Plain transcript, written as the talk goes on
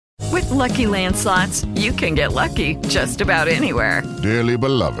Lucky Land Slots, you can get lucky just about anywhere. Dearly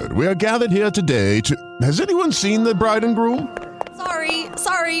beloved, we are gathered here today to... Has anyone seen the bride and groom?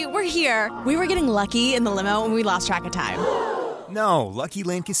 Sorry, we're here. We were getting lucky in the limo and we lost track of time. No, Lucky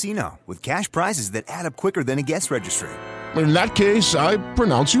Land Casino, with cash prizes that add up quicker than a guest registry. In that case, I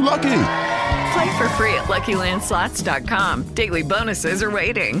pronounce you lucky. Play for free at LuckyLandSlots.com. Daily bonuses are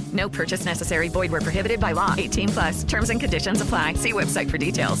waiting. No purchase necessary. Void where prohibited by law. 18+. Terms and conditions apply. See website for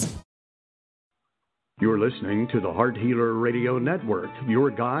details. You're listening to the Heart Healer Radio Network, your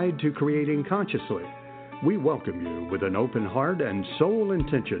guide to creating consciously. We welcome you with an open heart and soul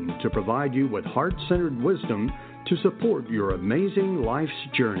intention to provide you with heart-centered wisdom to support your amazing life's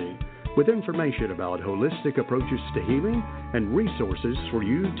journey, with information about holistic approaches to healing and resources for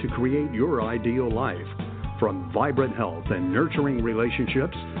you to create your ideal life. From vibrant health and nurturing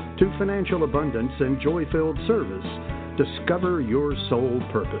relationships to financial abundance and joy-filled service, discover your soul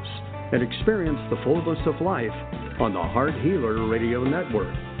purpose and experience the fullness of life on the Heart Healer Radio Network.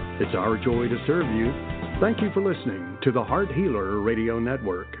 It's our joy to serve you. Thank you for listening to the Heart Healer Radio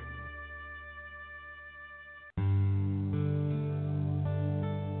Network.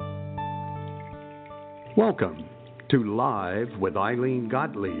 Welcome to Live with Ilene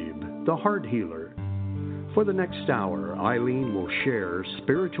Gottlieb, the Heart Healer. For the next hour, Ilene will share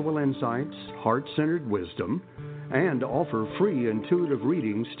spiritual insights, heart-centered wisdom, and offer free intuitive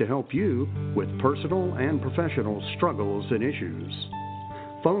readings to help you with personal and professional struggles and issues.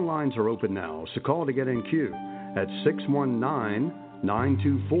 Phone lines are open now, so call to get in queue at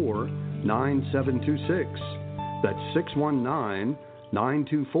 619-924-9726. That's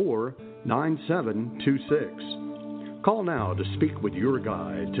 619-924-9726. Call now to speak with your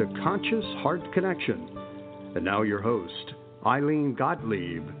guide to Conscious Heart Connection. And now your host, Ilene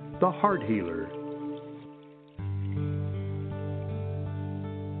Gottlieb, the Heart Healer.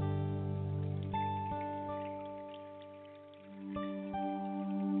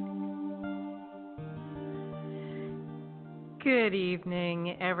 Good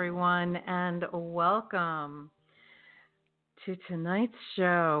evening, everyone, and welcome to tonight's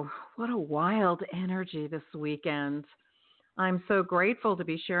show. What a wild energy this weekend. I'm so grateful to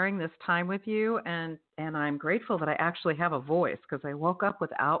be sharing this time with you, and I'm grateful that I actually have a voice because I woke up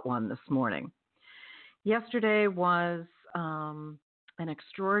without one this morning. Yesterday was an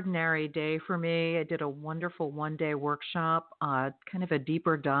extraordinary day for me. I did a wonderful one-day workshop, kind of a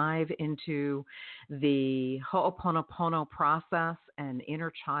deeper dive into the Ho'oponopono process and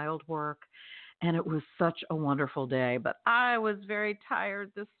inner child work, and it was such a wonderful day. But I was very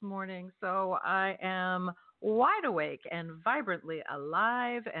tired this morning, so I am wide awake and vibrantly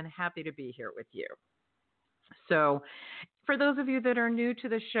alive and happy to be here with you. So for those of you that are new to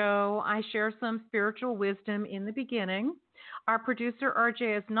the show, I share some spiritual wisdom in the beginning. Our producer,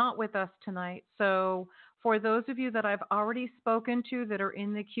 RJ, is not with us tonight. So for those of you that I've already spoken to that are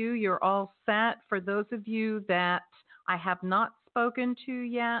in the queue, you're all set. For those of you that I have not spoken to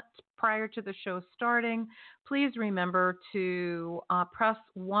yet prior to the show starting, please remember to press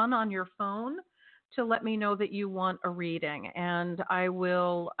 1 on your phone to let me know that you want a reading. And I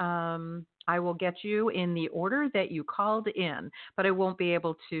will get you in the order that you called in, but I won't be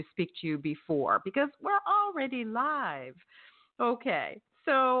able to speak to you before because we're already live. Okay,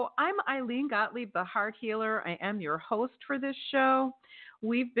 so I'm Ilene Gottlieb, the Heart Healer. I am your host for this show.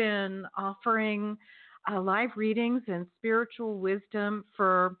 We've been offering live readings and spiritual wisdom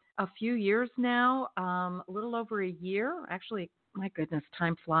for a few years now, a little over a year. Actually, my goodness,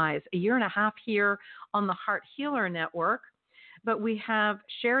 time flies. A year and a half here on the Heart Healer Network. But we have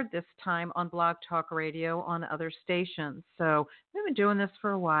shared this time on Blog Talk Radio on other stations. So we've been doing this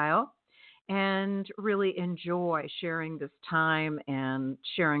for a while and really enjoy sharing this time and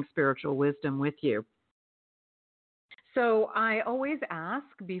sharing spiritual wisdom with you. So I always ask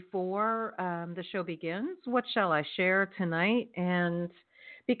before the show begins, what shall I share tonight? And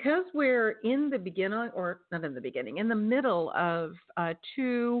because we're in the beginning, or not in the beginning, in the middle of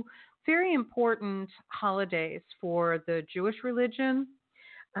two very important holidays for the Jewish religion,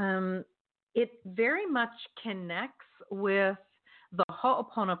 it very much connects with the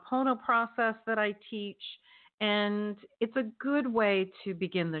Ho'oponopono process that I teach, and it's a good way to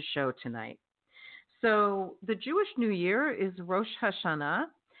begin the show tonight. So the Jewish New Year is Rosh Hashanah,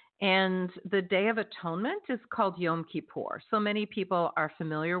 and the Day of Atonement is called Yom Kippur. So many people are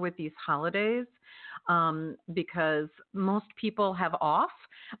familiar with these holidays because most people have off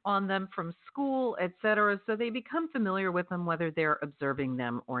on them from school, etc. So they become familiar with them whether they're observing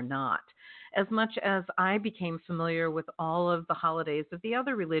them or not. as much as I became familiar with all of the holidays of the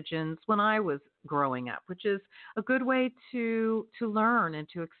other religions when I was growing up, which is a good way to learn and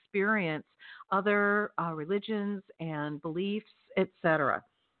to experience other religions and beliefs, etc.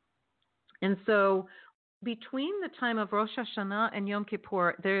 And so between the time of Rosh Hashanah and Yom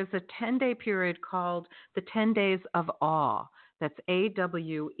Kippur, there's a 10-day period called the 10 Days of Awe. That's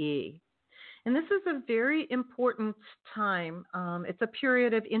AWE. And this is a very important time. It's a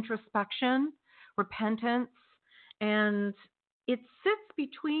period of introspection, repentance, and it sits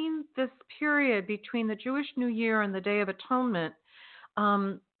between this period, between the Jewish New Year and the Day of Atonement,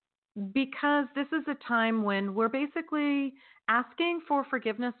 because this is a time when we're basically asking for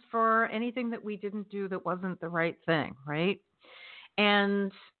forgiveness for anything that we didn't do that wasn't the right thing, right?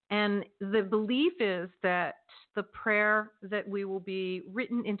 And the belief is that the prayer that we will be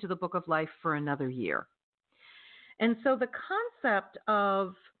written into the book of life for another year. And so the concept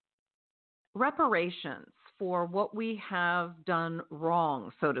of reparations for what we have done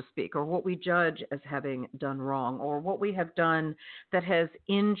wrong, so to speak, or what we judge as having done wrong, or what we have done that has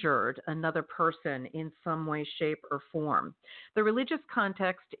injured another person in some way, shape, or form. The religious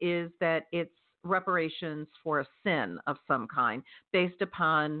context is that it's reparations for a sin of some kind based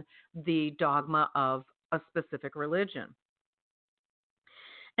upon the dogma of a specific religion.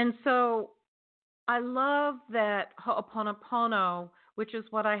 And so I love that Ho'oponopono, which is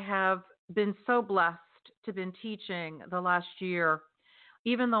what I have been so blessed to been teaching the last year,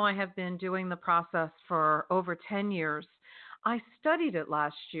 even though I have been doing the process for over 10 years. I studied it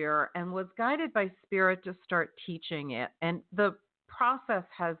last year and was guided by Spirit to start teaching it. And the process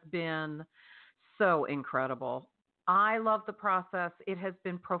has been so incredible. I love the process. It has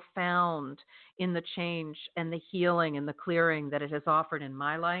been profound in the change and the healing and the clearing that it has offered in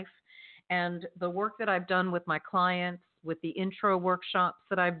my life. And the work that I've done with my clients, with the intro workshops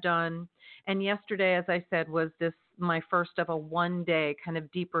that I've done. And yesterday, as I said, was my first of a one-day kind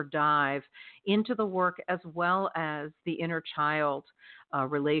of deeper dive into the work as well as the inner child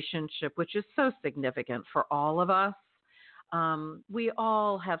relationship, which is so significant for all of us. We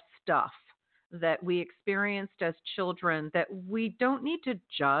all have stuff that we experienced as children that we don't need to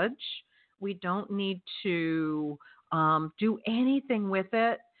judge. We don't need to do anything with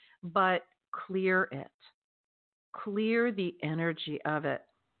it, but clear it. Clear the energy of it.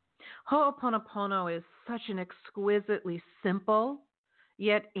 Ho'oponopono is such an exquisitely simple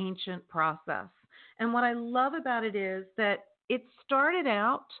yet ancient process. And what I love about it is that it started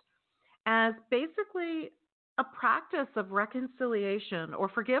out as basically a practice of reconciliation or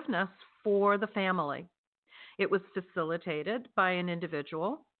forgiveness for the family. It was facilitated by an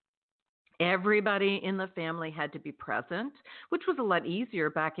individual. Everybody in the family had to be present, which was a lot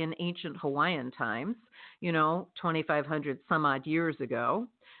easier back in ancient Hawaiian times, 2,500 some odd years ago,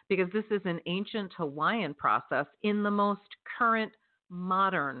 because this is an ancient Hawaiian process in the most current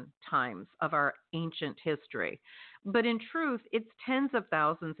modern times of our ancient history. But in truth, it's tens of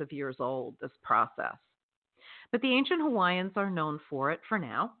thousands of years old, this process. But the ancient Hawaiians are known for it for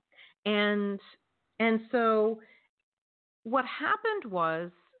now. And so what happened was,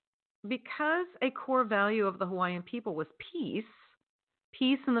 because a core value of the Hawaiian people was peace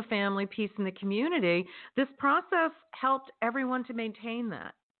in the family, peace in the community, this process helped everyone to maintain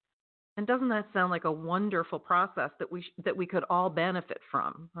that. And doesn't that sound like a wonderful process that we could all benefit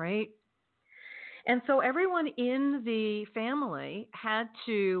from, right? And so everyone in the family had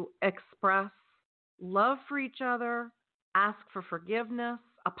to express love for each other, ask for forgiveness,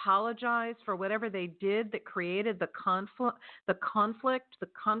 apologize for whatever they did that created the conflict,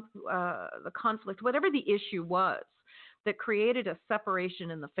 whatever the issue was that created a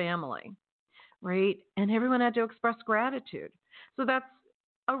separation in the family, right? And everyone had to express gratitude. So that's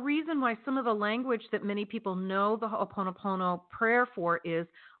a reason why some of the language that many people know the Ho'oponopono prayer for is,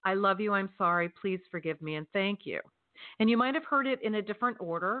 I love you, I'm sorry, please forgive me, and thank you. And you might have heard it in a different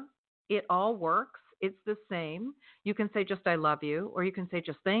order. It all works. It's the same. You can say just I love you, or you can say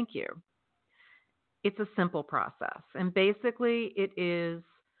just thank you. It's a simple process. And basically, it is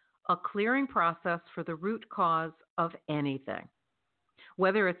a clearing process for the root cause of anything.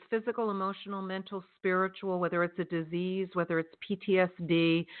 Whether it's physical, emotional, mental, spiritual, whether it's a disease, whether it's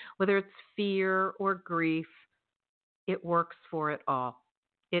PTSD, whether it's fear or grief, it works for it all.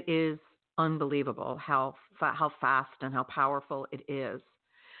 It is unbelievable how fast and how powerful it is.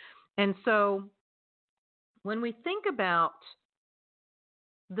 And so when we think about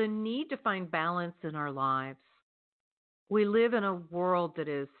the need to find balance in our lives, we live in a world that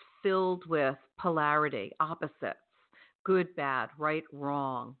is filled with polarity, opposites, good, bad, right,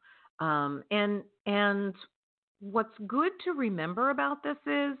 wrong. And what's good to remember about this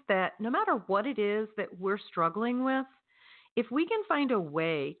is that no matter what it is that we're struggling with, if we can find a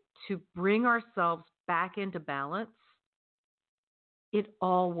way to bring ourselves back into balance, it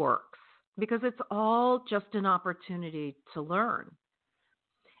all works because it's all just an opportunity to learn.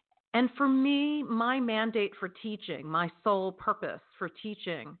 And for me, my mandate for teaching, my sole purpose for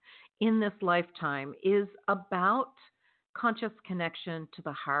teaching in this lifetime is about conscious connection to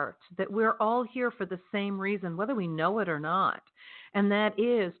the heart, that we're all here for the same reason, whether we know it or not. And that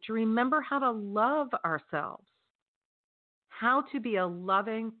is to remember how to love ourselves, how to be a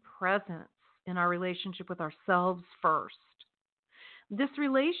loving presence in our relationship with ourselves first. This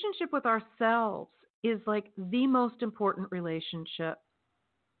relationship with ourselves is like the most important relationship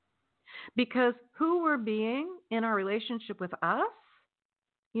because who we're being in our relationship with us,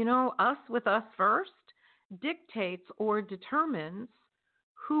 us with us first, dictates or determines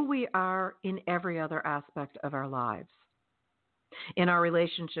who we are in every other aspect of our lives. In our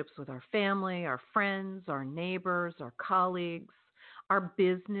relationships with our family, our friends, our neighbors, our colleagues, our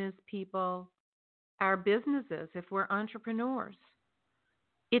business people, our businesses, if we're entrepreneurs.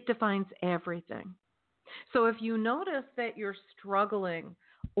 It defines everything. So if you notice that you're struggling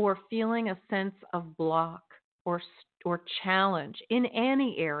or feeling a sense of block or challenge in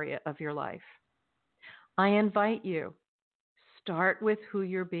any area of your life, I invite you, start with who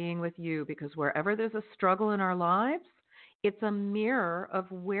you're being with you, because wherever there's a struggle in our lives, it's a mirror of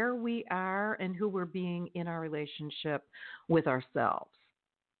where we are and who we're being in our relationship with ourselves.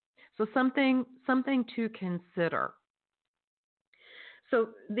 So something to consider. So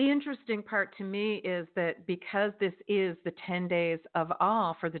the interesting part to me is that because this is the 10 days of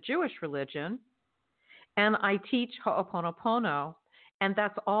awe for the Jewish religion, and I teach Ho'oponopono, and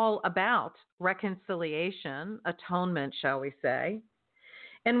that's all about reconciliation, atonement, shall we say.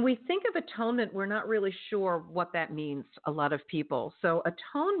 And we think of atonement, we're not really sure what that means, a lot of people. So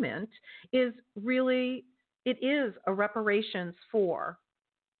atonement is really, it is a reparations for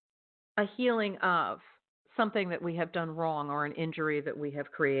a healing of something that we have done wrong or an injury that we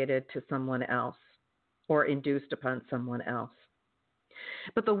have created to someone else or induced upon someone else.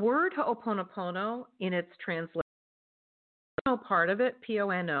 But the word Ho'oponopono in its translation, part of it,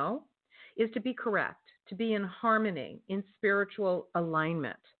 P-O-N-O, is to be correct, to be in harmony, in spiritual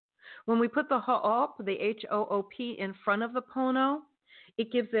alignment. When we put the Ho'op, the H-O-O-P, in front of the Pono,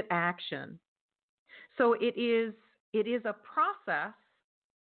 it gives it action. So it is a process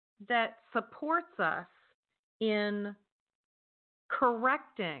that supports us in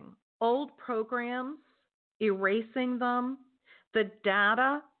correcting old programs, erasing them, the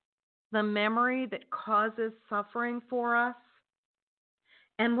data, the memory that causes suffering for us.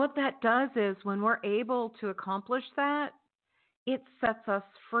 And what that does is when we're able to accomplish that, it sets us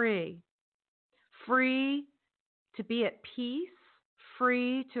free. Free to be at peace,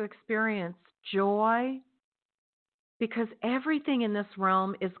 free to experience joy, because everything in this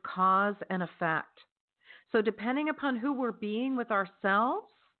realm is cause and effect. So depending upon who we're being with ourselves,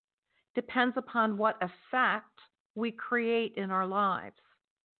 depends upon what effect we create in our lives.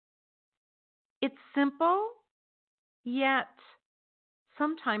 It's simple, yet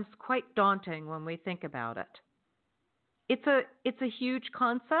sometimes quite daunting when we think about it. It's a huge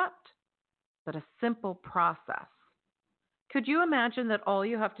concept, but a simple process. Could you imagine that all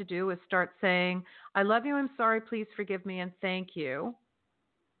you have to do is start saying, I love you, I'm sorry, please forgive me, and thank you,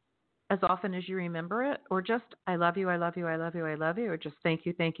 as often as you remember it, or just, I love you, I love you, I love you, I love you, or just thank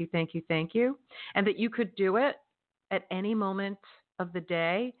you, thank you, thank you, thank you, and that you could do it at any moment of the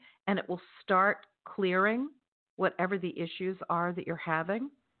day, and it will start clearing whatever the issues are that you're having,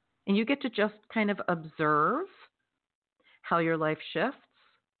 and you get to just kind of observe how your life shifts.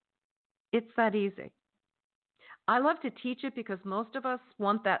 It's that easy. I love to teach it because most of us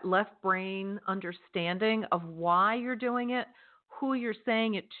want that left brain understanding of why you're doing it, who you're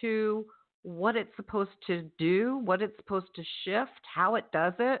saying it to, what it's supposed to do, what it's supposed to shift, how it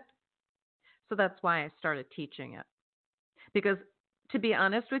does it. So that's why I started teaching it. Because to be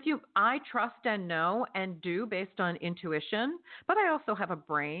honest with you, I trust and know and do based on intuition, but I also have a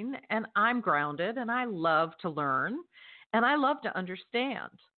brain and I'm grounded and I love to learn and I love to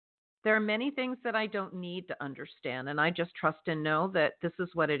understand. There are many things that I don't need to understand, and I just trust and know that this is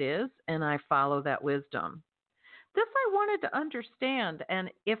what it is, and I follow that wisdom. This I wanted to understand, and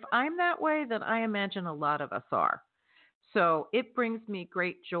if I'm that way, then I imagine a lot of us are. So it brings me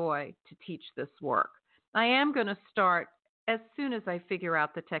great joy to teach this work. I am going to start as soon as I figure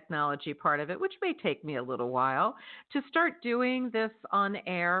out the technology part of it, which may take me a little while, to start doing this on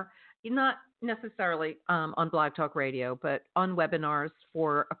air, not necessarily on Blog Talk Radio, but on webinars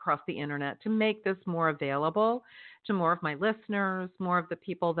for across the internet to make this more available to more of my listeners, more of the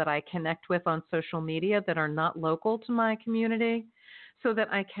people that I connect with on social media that are not local to my community, so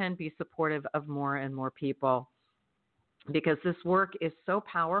that I can be supportive of more and more people. Because this work is so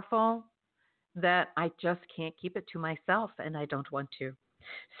powerful that I just can't keep it to myself, and I don't want to.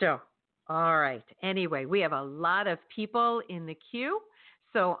 So, all right. Anyway, we have a lot of people in the queue.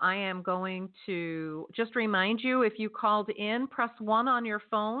 So I am going to just remind you, if you called in, press 1 on your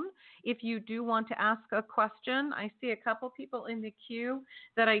phone. If you do want to ask a question, I see a couple people in the queue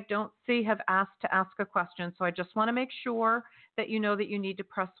that I don't see have asked to ask a question. So I just want to make sure that you know that you need to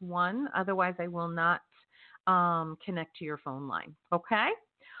press 1. Otherwise, I will not connect to your phone line. Okay?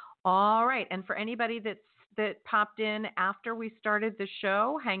 All right. And for anybody that popped in after we started the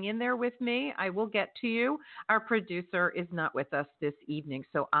show, hang in there with me. I will get to you. Our producer is not with us this evening,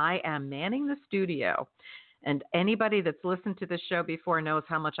 so I am manning the studio. And anybody that's listened to this show before knows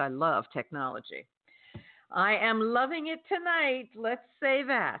how much I love technology. I am loving it tonight. Let's say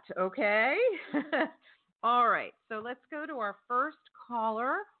that, okay? All right. So let's go to our first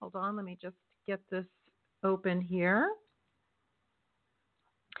caller. Hold on. Let me just get this open here.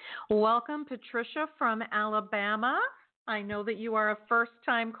 Welcome, Patricia from Alabama. I know that you are a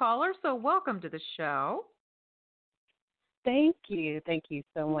first-time caller, so welcome to the show. Thank you. Thank you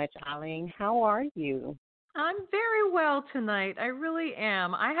so much, Ilene. How are you? I'm very well tonight. I really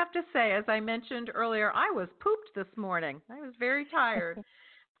am. I have to say, as I mentioned earlier, I was pooped this morning. I was very tired.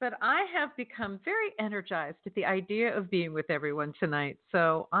 But I have become very energized at the idea of being with everyone tonight.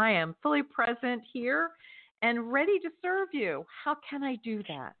 So I am fully present here and ready to serve you. How can I do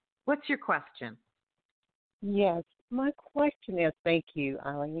that? What's your question? Yes, my question is, thank you,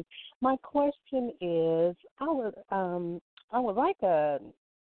 Ilene. My question is, I would like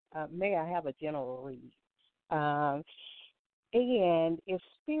may I have a general read? And if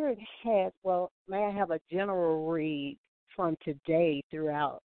Spirit has, may I have a general read from today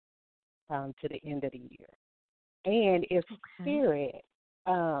throughout to the end of the year? And if Spirit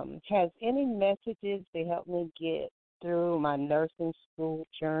has any messages to help me get through my nursing school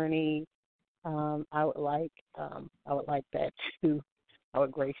journey, I would like that too. I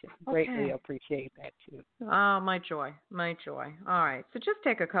would greatly appreciate that too. Oh, my joy, my joy. All right, so just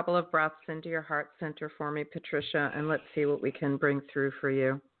take a couple of breaths into your heart center for me, Patricia, and let's see what we can bring through for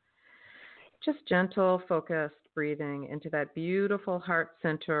you. Just gentle, focused breathing into that beautiful heart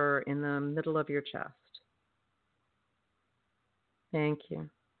center in the middle of your chest. Thank you.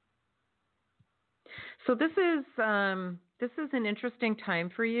 So this is an interesting time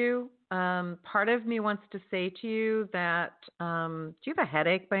for you. Part of me wants to say to you that, do you have a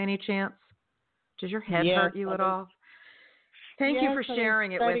headache by any chance? Does your head hurt you at all? Thank you for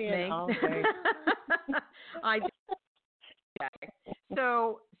sharing it with me. I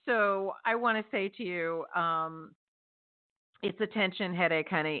do. So I want to say to you, it's a tension headache,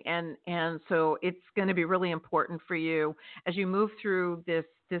 honey, and so it's going to be really important for you as you move through this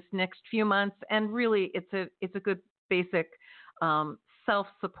next few months. And really, it's a good basic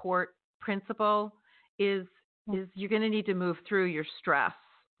self-support principle. Is you're going to need to move through your stress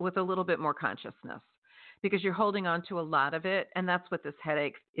with a little bit more consciousness, because you're holding on to a lot of it, and that's what this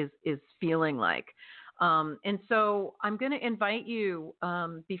headache is feeling like. And so I'm going to invite you,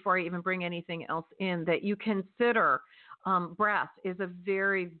 before I even bring anything else in, that you consider breath is a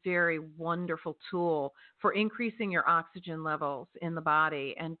very, very wonderful tool for increasing your oxygen levels in the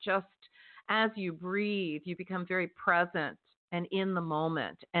body. And just as you breathe, you become very present and in the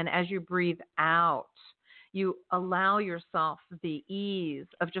moment. And as you breathe out, you allow yourself the ease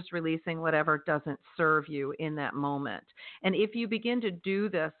of just releasing whatever doesn't serve you in that moment. And if you begin to do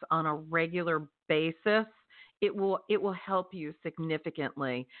this on a regular basis, it will help you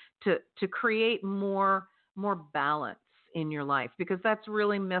significantly to create more balance in your life, because that's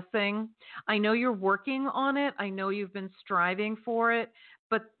really missing. I know you're working on it. I know you've been striving for it,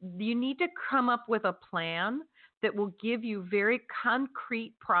 but you need to come up with a plan that will give you very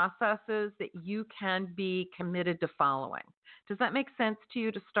concrete processes that you can be committed to following. Does that make sense to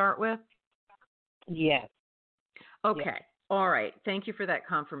you to start with? Yes. Okay. Yes. All right. Thank you for that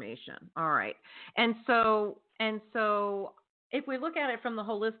confirmation. All right. And so if we look at it from the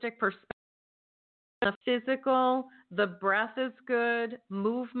holistic perspective, the physical, the breath is good,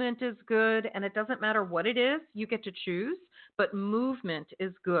 movement is good, and it doesn't matter what it is, you get to choose, but movement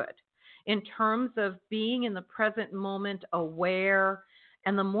is good. In terms of being in the present moment, aware,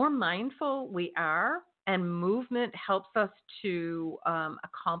 and the more mindful we are, and movement helps us to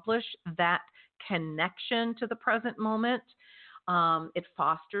accomplish that connection to the present moment, It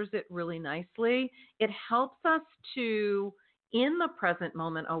fosters it really nicely. It helps us to, in the present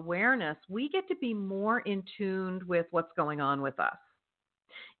moment awareness, we get to be more in tune with what's going on with us.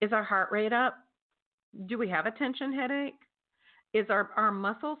 Is our heart rate up? Do we have a tension headache? Is our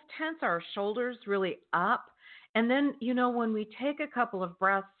muscles tense? Are our shoulders really up? And then, when we take a couple of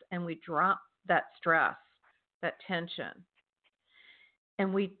breaths and we drop that stress, that tension,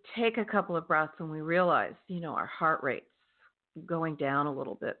 and we take a couple of breaths and we realize, our heart rate's going down a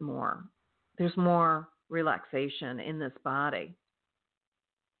little bit more. There's more relaxation in this body.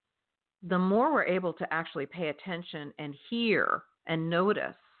 The more we're able to actually pay attention and hear and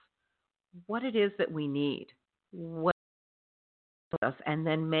notice what it is that we need, what us, and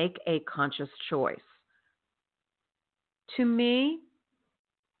then make a conscious choice. To me,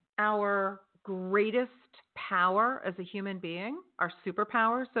 our greatest power as a human being, our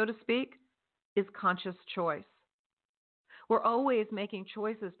superpower, so to speak, is conscious choice. We're always making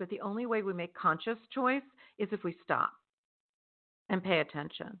choices, but the only way we make conscious choice is if we stop and pay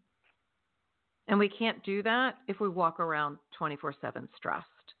attention. And we can't do that if we walk around 24/7 stressed.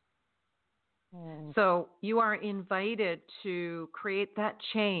 So you are invited to create that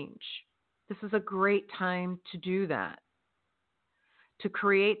change. This is a great time to do that, to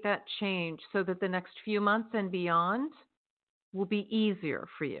create that change so that the next few months and beyond will be easier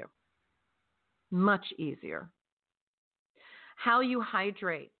for you, much easier. How you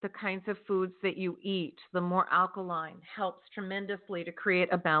hydrate, the kinds of foods that you eat, the more alkaline, helps tremendously to create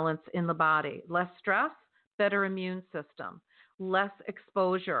a balance in the body. Less stress, better immune system, less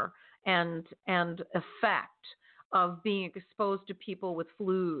exposure and effect of being exposed to people with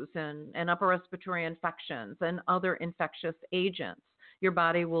flus and upper respiratory infections and other infectious agents. Your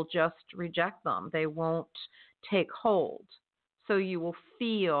body will just reject them. They won't take hold. So you will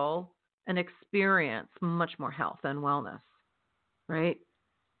feel and experience much more health and wellness, right?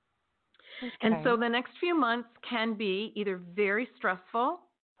 Okay. And so the next few months can be either very stressful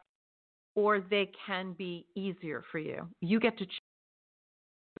or they can be easier for you. You get to choose.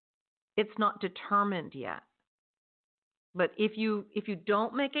 It's not determined yet. But if you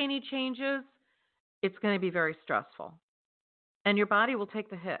don't make any changes, it's going to be very stressful. And your body will take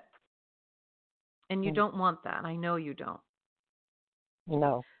the hit. And you don't want that. I know you don't.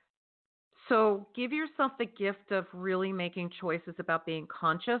 No. So give yourself the gift of really making choices about being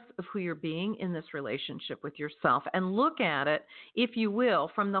conscious of who you're being in this relationship with yourself. And look at it, if you will,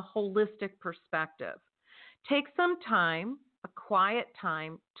 from the holistic perspective. Take some time, a quiet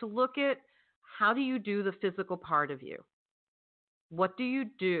time, to look at how do you do the physical part of you? What do you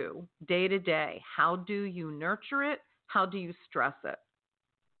do day to day? How do you nurture it? How do you stress it?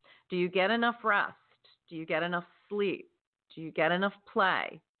 Do you get enough rest? Do you get enough sleep? Do you get enough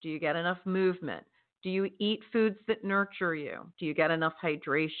play? Do you get enough movement? Do you eat foods that nurture you? Do you get enough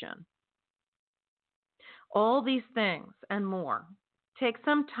hydration? All these things and more. Take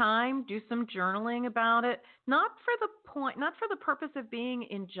some time, do some journaling about it, not for the purpose of being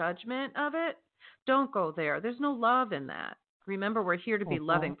in judgment of it. Don't go there. There's no love in that. Remember, we're here to be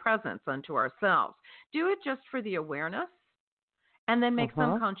loving presence unto ourselves. Do it just for the awareness, and then make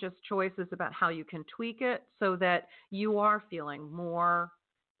some conscious choices about how you can tweak it so that you are feeling more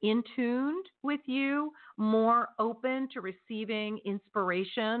in tune with you, more open to receiving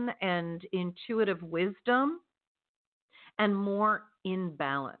inspiration and intuitive wisdom, and more in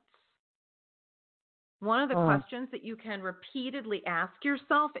balance. One of the questions that you can repeatedly ask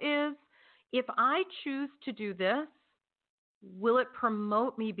yourself is, if I choose to do this, will it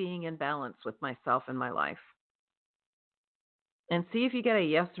promote me being in balance with myself and my life? And see if you get a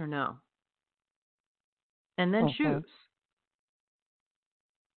yes or no. And then choose.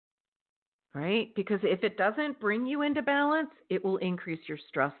 Right? Because if it doesn't bring you into balance, it will increase your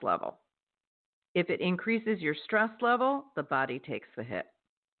stress level. If it increases your stress level, the body takes the hit.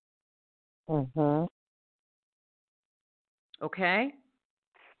 Okay?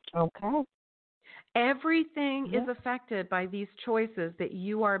 Okay. Everything is affected by these choices that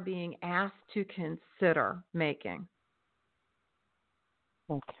you are being asked to consider making.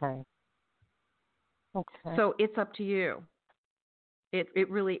 Okay. So it's up to you. It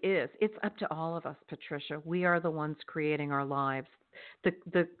really is. It's up to all of us, Patricia. We are the ones creating our lives.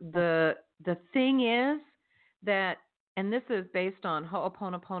 The thing is that, and this is based on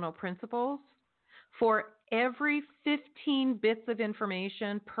Ho'oponopono principles, for every 15 bits of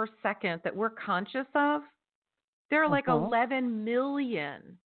information per second that we're conscious of, there are like 11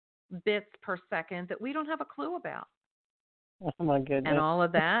 million bits per second that we don't have a clue about. Oh, my goodness. And all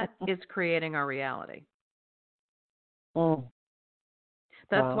of that is creating our reality.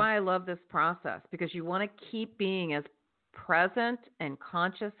 That's why I love this process, because you want to keep being as present and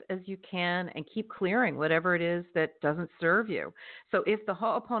conscious as you can, and keep clearing whatever it is that doesn't serve you. So if the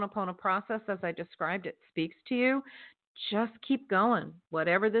Ho'oponopono process, as I described it, speaks to you, just keep going.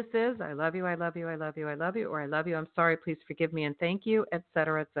 Whatever this is, I love you, I love you, I love you, I love you, or I love you, I'm sorry, please forgive me, and thank you, et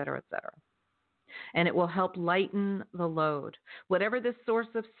cetera, et cetera, et cetera. And it will help lighten the load. Whatever this source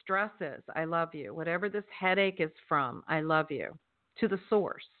of stress is, I love you. Whatever this headache is from, I love you. To the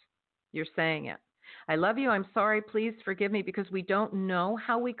source, you're saying it. I love you, I'm sorry, please forgive me, because we don't know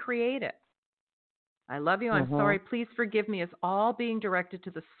how we create it. I love you, I'm sorry, please forgive me is all being directed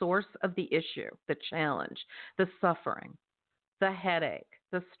to the source of the issue, the challenge, the suffering, the headache,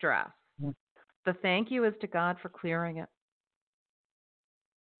 the stress. The thank you is to God for clearing it.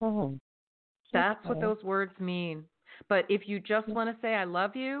 That's what those words mean. But if you just want to say I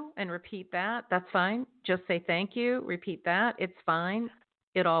love you and repeat that, that's fine. Just say thank you, repeat that. It's fine.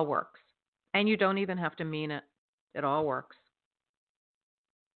 It all works. And you don't even have to mean it. It all works.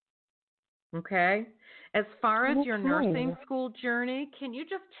 Okay? As far as your nursing school journey, can you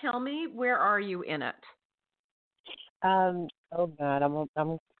just tell me, where are you in it? Oh God,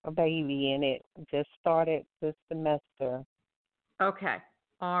 I'm a baby in it. Just started this semester. Okay.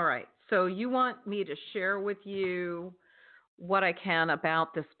 All right. So you want me to share with you what I can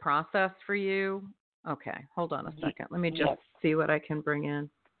about this process for you? Okay. Hold on a second. Let me just see what I can bring in.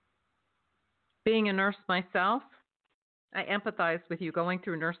 Being a nurse myself, I empathize with you going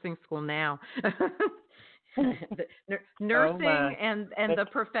through nursing school now. Nursing and the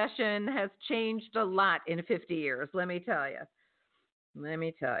profession has changed a lot in 50 years, let me tell you.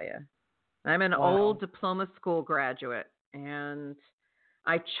 I'm an old diploma school graduate, and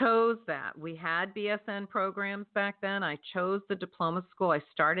I chose that. We had BSN programs back then. I chose the diploma school. I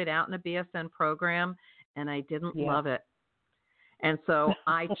started out in a BSN program, and I didn't love it. And so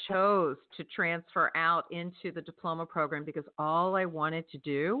I chose to transfer out into the diploma program because all I wanted to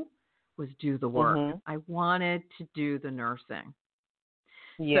do was do the work. I wanted to do the nursing.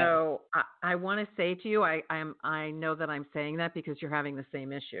 So I want to say to you, I know that I'm saying that because you're having the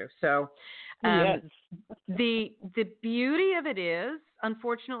same issue. So the beauty of it is,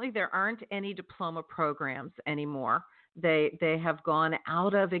 unfortunately, there aren't any diploma programs anymore. They have gone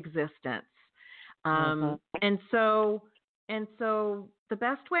out of existence. And so the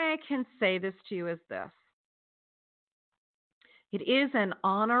best way I can say this to you is this. It is an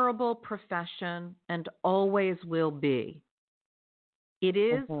honorable profession and always will be. It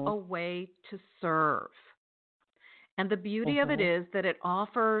is a way to serve. And the beauty of it is that it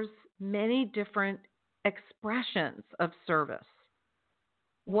offers many different expressions of service.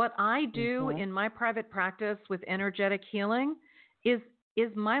 What I do in my private practice with energetic healing is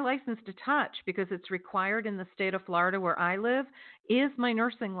my license to touch, because it's required in the state of Florida where I live, is my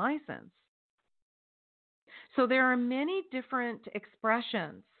nursing license. So there are many different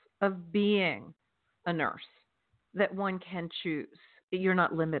expressions of being a nurse that one can choose. You're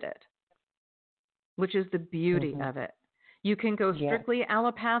not limited, which is the beauty of it. You can go strictly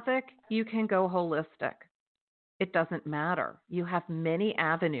allopathic. You can go holistic. It doesn't matter. You have many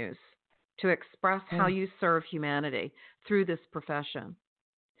avenues to express how you serve humanity through this profession.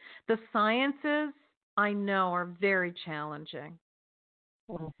 The sciences, I know, are very challenging.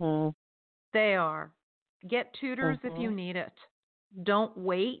 They are. Get tutors if you need it. Don't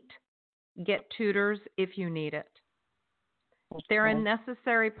wait. Get tutors if you need it. They're a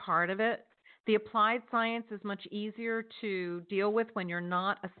necessary part of it. The applied science is much easier to deal with when you're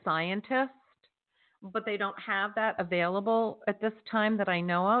not a scientist, but they don't have that available at this time that I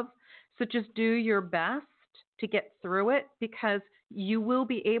know of. So just do your best to get through it, because you will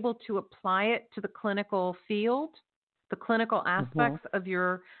be able to apply it to the clinical field, the clinical aspects of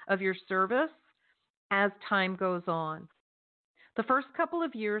your service as time goes on. The first couple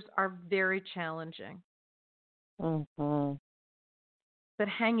of years are very challenging. But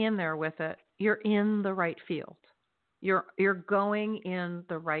hang in there with it. You're in the right field. You're going in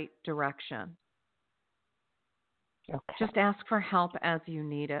the right direction. Just ask for help as you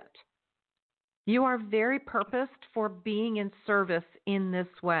need it. You are very purposed for being in service in this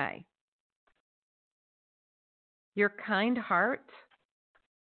way. Your kind heart,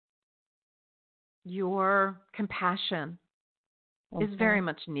 your compassion is very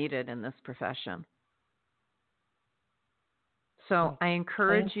much needed in this profession. So I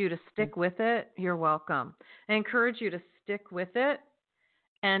encourage you to stick with it. You're welcome. I encourage you to stick with it,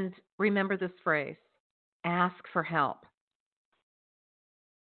 and remember this phrase: ask for help.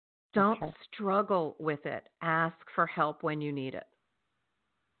 Don't struggle with it. Ask for help when you need it.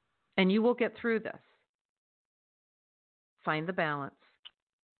 And you will get through this. Find the balance.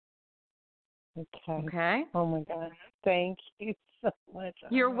 Okay. Okay? Oh, my God. Thank you so much.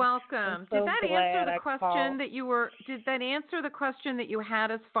 You're I'm welcome. so Did that glad answer the I question called. did that answer the question that you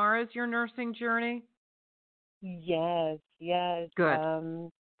had as far as your nursing journey? Yes, yes.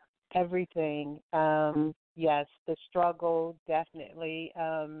 Good. Everything. Yes, the struggle, definitely.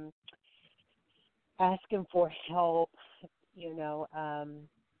 Asking for help, you know,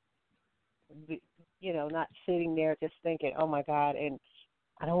 not sitting there just thinking, oh my God, and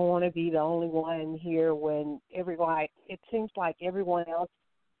I don't want to be the only one here when it seems like everyone else,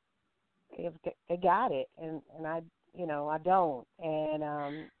 they got it, and I, I don't.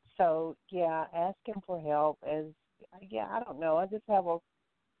 And so, yeah, asking for help I don't know. I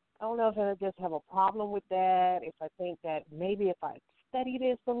don't know if I just have a problem with that, if I think that maybe if I study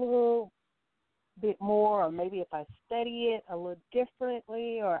this a little bit more, or maybe if I study it a little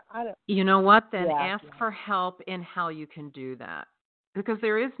differently, or I don't. You know what? Then Yeah, ask for help in how you can do that. Because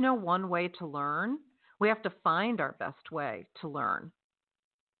there is no one way to learn. We have to find our best way to learn,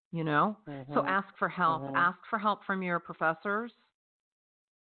 So ask for help. Mm-hmm. Ask for help from your professors.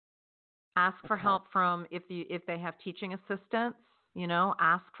 Ask for Okay. help from if they have teaching assistants,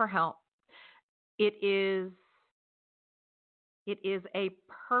 ask for help. It is a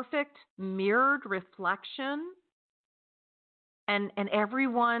perfect mirrored reflection, and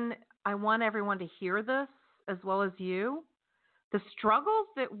everyone, I want everyone to hear this as well as you. The struggles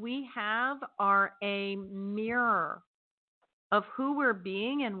that we have are a mirror of who we're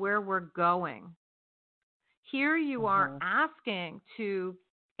being and where we're going. Here you are asking to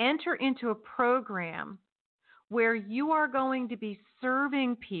enter into a program where you are going to be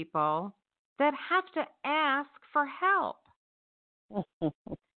serving people that have to ask for help.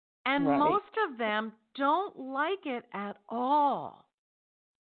 And Right. most of them don't like it at all.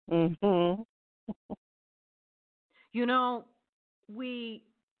 Mm-hmm.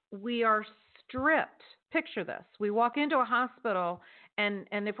 We are stripped. Picture this. We walk into a hospital, and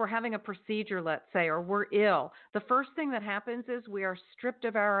if we're having a procedure, let's say, or we're ill, the first thing that happens is we are stripped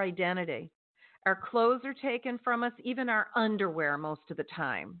of our identity. Our clothes are taken from us, even our underwear most of the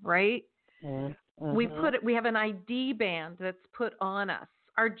time, right? Mm-hmm. We have an ID band that's put on us.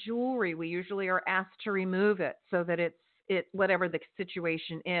 Our jewelry, we usually are asked to remove it so that it whatever the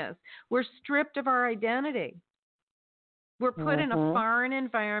situation is. We're stripped of our identity. We're put in a foreign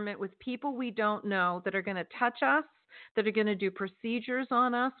environment with people we don't know that are going to touch us, that are going to do procedures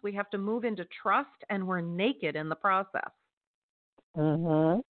on us. We have to move into trust, and we're naked in the process.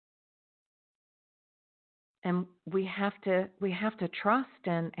 Mm-hmm. And we have to trust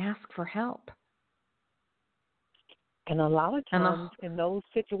and ask for help. And a lot of times in those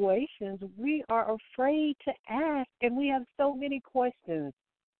situations, we are afraid to ask, and we have so many questions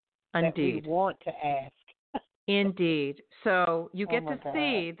that we want to ask. Indeed. So you get to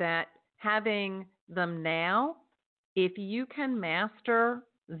see that having them now, if you can master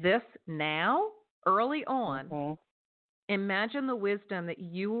this now, early on, imagine the wisdom that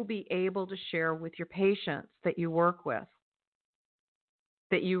you will be able to share with your patients that you work with,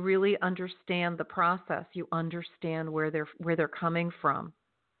 that you really understand the process, you understand where they're coming from,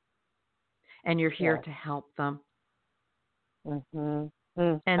 and you're here to help them. And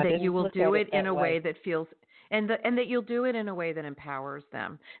that you will do it in a way that feels, and that you'll do it in a way that empowers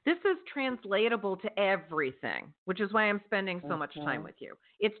them. This is translatable to everything, which is why I'm spending so much time with you.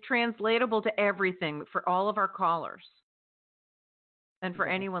 It's translatable to everything for all of our callers and for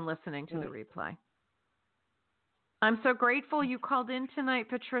anyone listening to the replay. I'm so grateful you called in tonight,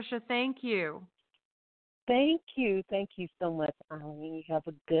 Patricia. Thank you. Thank you. Thank you so much, Ilene. You have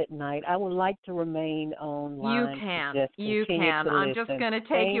a good night. I would like to remain online. You can. I'm just going to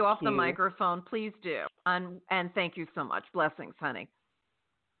take you off the microphone. Please do. And thank you so much. Blessings, honey.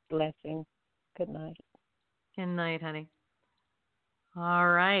 Blessings. Good night. Good night, honey. All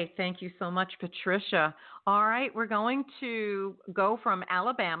right. Thank you so much, Patricia. All right. We're going to go from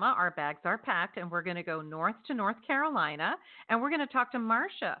Alabama. Our bags are packed, and we're going to go north to North Carolina, and we're going to talk to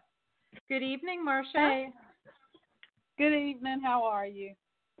Marcia. Good evening, Marcia. Hey. Good evening. How are you?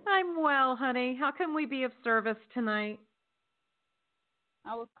 I'm well, honey. How can we be of service tonight?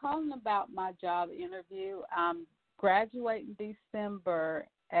 I was calling about my job interview. I'm graduating December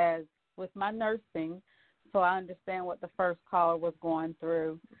with my nursing, so I understand what the first caller was going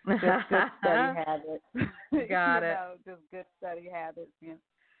through. Just good study habits. Got it. Just good study habits.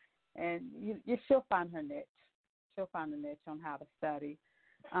 And she'll find her niche. She'll find a niche on how to study.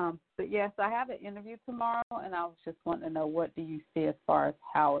 But yes, I have an interview tomorrow, and I was just wanting to know, what do you see as far as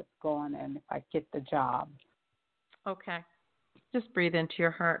how it's going and if I get the job? Okay. Just breathe into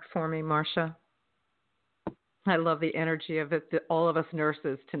your heart for me, Marcia. I love the energy of it. All of us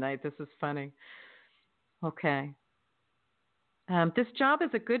nurses tonight. This is funny. Okay. This job is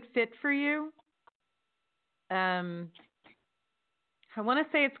a good fit for you. I want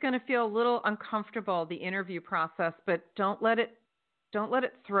to say it's going to feel a little uncomfortable, the interview process, but don't let it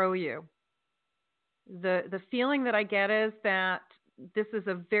throw you. The feeling that I get is that this is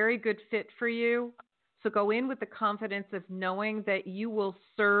a very good fit for you. So go in with the confidence of knowing that you will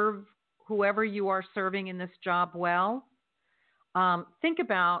serve whoever you are serving in this job well. Think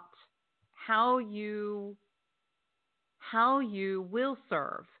about how you will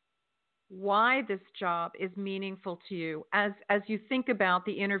serve, why this job is meaningful to you. As you think about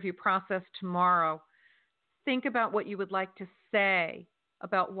the interview process tomorrow, think about what you would like to say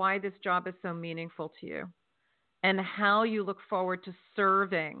about why this job is so meaningful to you and how you look forward to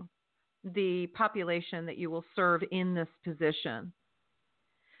serving the population that you will serve in this position.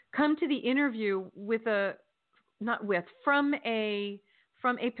 Come to the interview from a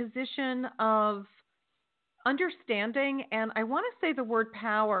position of understanding, and I want to say the word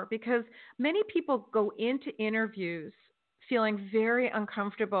power, because many people go into interviews feeling very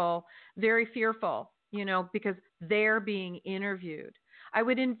uncomfortable, very fearful, because they're being interviewed. I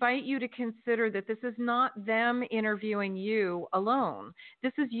would invite you to consider that this is not them interviewing you alone.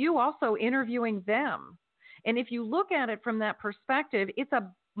 This is you also interviewing them. And if you look at it from that perspective, it's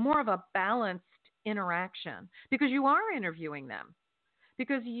more of a balanced interaction because you are interviewing them.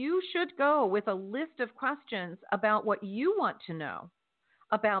 Because you should go with a list of questions about what you want to know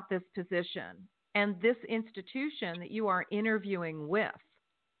about this position and this institution that you are interviewing with.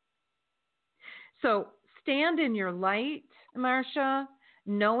 So stand in your light, Marcia,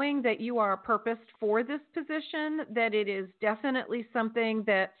 knowing that you are purposed for this position, that it is definitely something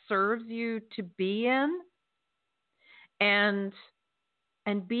that serves you to be in, and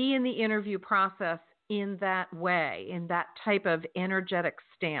be in the interview process in that way, in that type of energetic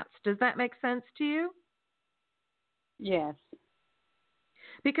stance. Does that make sense to you? Yes.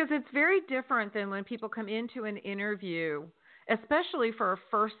 Because it's very different than when people come into an interview, especially for a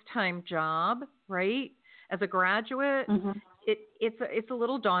first-time job, right? As a graduate, it's a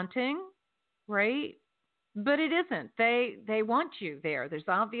little daunting, right? But it isn't. They want you there. There's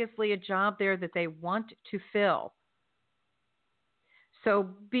obviously a job there that they want to fill. So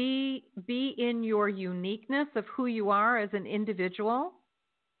be in your uniqueness of who you are as an individual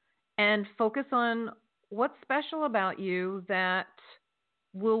and focus on what's special about you that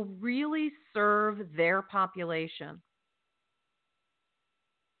will really serve their population.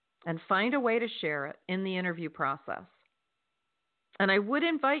 And find a way to share it in the interview process. And I would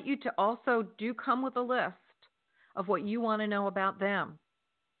invite you to also do come with a list of what you want to know about them.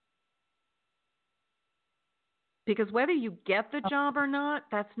 Because whether you get the job or not,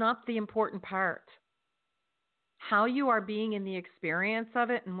 that's not the important part. How you are being in the experience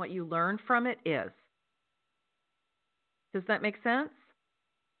of it and what you learn from it is. Does that make sense?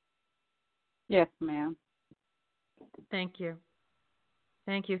 Yes, ma'am. Thank you.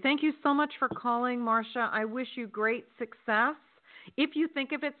 Thank you. Thank you so much for calling, Marcia. I wish you great success. If you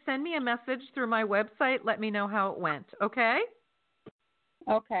think of it, send me a message through my website. Let me know how it went, okay?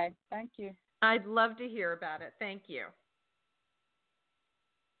 Okay. Thank you. I'd love to hear about it. Thank you.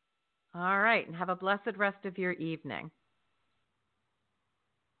 All right, and have a blessed rest of your evening.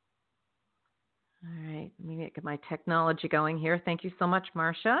 All right, let me get my technology going here. Thank you so much,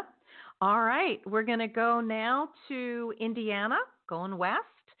 Marcia. All right, we're going to go now to Indiana, going west,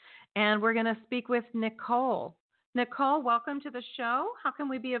 and we're going to speak with Nicole. Nicole, welcome to the show. How can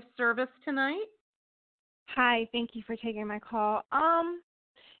we be of service tonight? Hi, thank you for taking my call.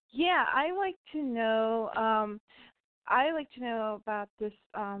 Yeah, I like to know about this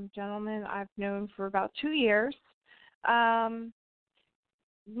gentleman I've known for about 2 years. Me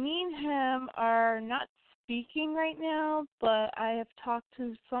and him are not speaking right now, but I have talked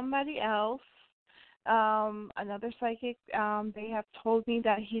to somebody else, another psychic. They have told me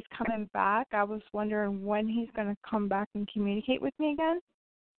that he's coming back. I was wondering when he's going to come back and communicate with me again.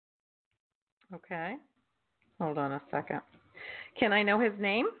 Okay. Hold on a second. Can I know his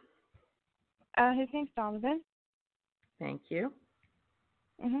name? His name's Donovan. Thank you.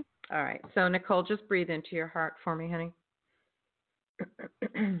 Mhm. All right. So, Nicole, just breathe into your heart for me, honey.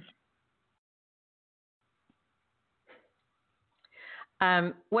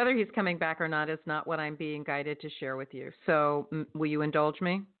 Whether he's coming back or not is not what I'm being guided to share with you. So, will you indulge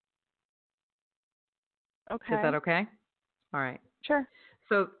me? Okay. Is that okay? All right. Sure.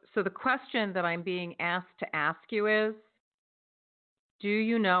 So the question that I'm being asked to ask you is, do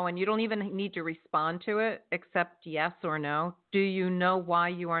you know, and you don't even need to respond to it except yes or no, do you know why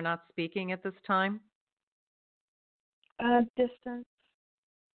you are not speaking at this time? Distance.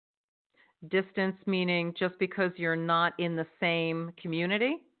 Distance meaning just because you're not in the same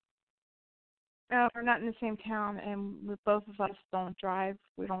community? We're not in the same town, and both of us don't drive.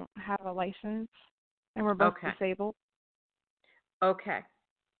 We don't have a license, and we're both disabled. Okay.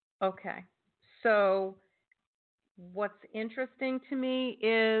 So what's interesting to me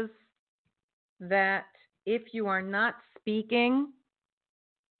is that if you are not speaking,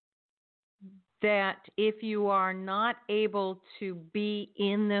 that if you are not able to be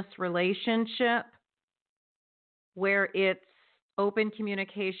in this relationship where it's open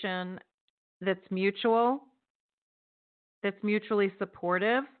communication that's mutually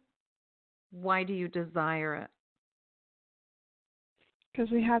supportive, why do you desire it? Because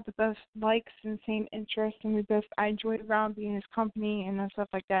we have the best likes and same interests, and I enjoy around being in his company and stuff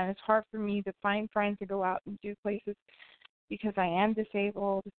like that. And it's hard for me to find friends to go out and do places because I am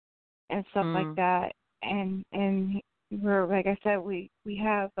disabled and stuff like that. And we're, like I said, we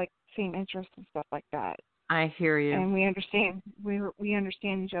have like same interests and stuff like that. I hear you. And we understand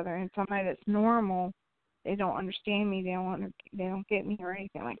each other. And somebody that's normal, they don't understand me. They don't get me or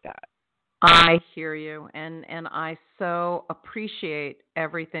anything like that. I hear you, and I so appreciate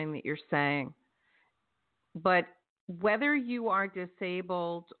everything that you're saying. But whether you are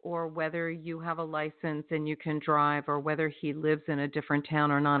disabled or whether you have a license and you can drive or whether he lives in a different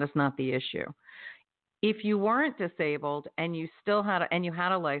town or not is not the issue. If you weren't disabled and you still had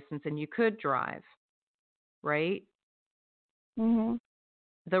a license and you could drive, right? Mhm.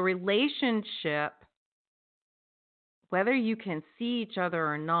 The relationship, whether you can see each other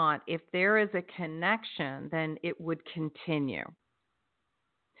or not, if there is a connection, then it would continue.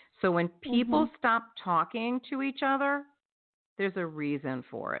 So when people stop talking to each other, there's a reason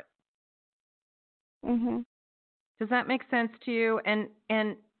for it. Mhm. Does that make sense to you?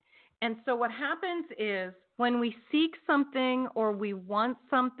 And so what happens is when we seek something or we want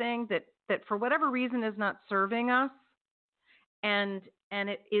something that for whatever reason is not serving us, and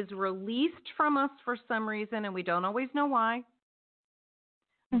it is released from us for some reason, and we don't always know why.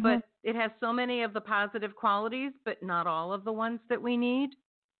 But it has so many of the positive qualities, but not all of the ones that we need.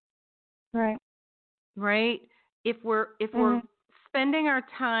 Right. Right? If we're spending our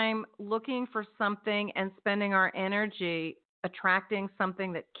time looking for something and spending our energy attracting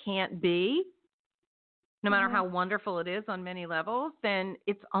something that can't be, no matter how wonderful it is on many levels, then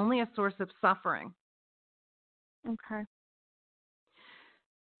it's only a source of suffering. Okay.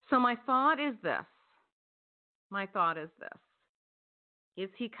 So my thought is this. Is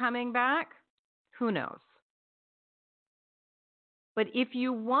he coming back? Who knows? But if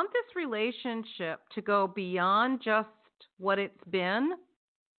you want this relationship to go beyond just what it's been,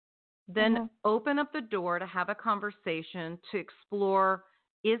 then open up the door to have a conversation to explore,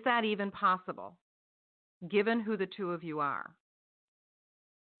 is that even possible, given who the two of you are?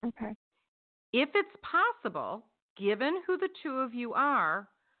 Okay. If it's possible, given who the two of you are,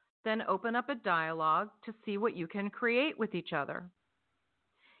 then open up a dialogue to see what you can create with each other.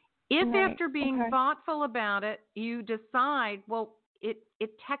 If after being thoughtful about it, you decide, well, it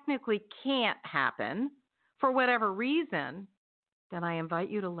technically can't happen for whatever reason, then I invite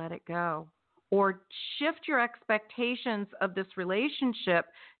you to let it go or shift your expectations of this relationship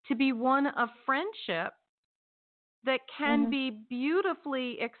to be one of friendship that can be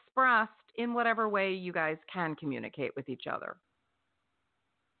beautifully expressed in whatever way you guys can communicate with each other.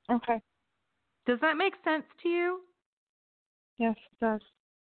 Okay. Does that make sense to you? Yes, it does.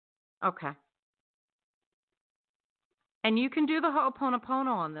 Okay. And you can do the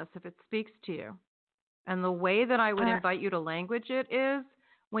Ho'oponopono on this if it speaks to you. And the way that I would invite you to language it is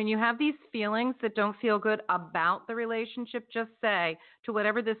when you have these feelings that don't feel good about the relationship, just say to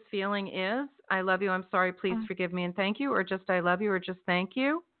whatever this feeling is, I love you, I'm sorry, please forgive me and thank you, or just I love you, or just thank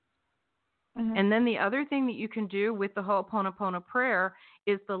you. And then the other thing that you can do with the Ho'oponopono prayer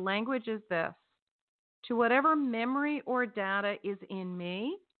is the language is this. To whatever memory or data is in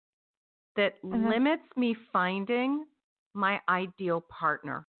me that limits me finding my ideal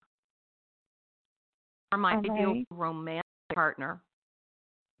partner or my ideal romantic partner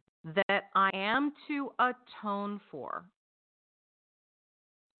that I am to atone for.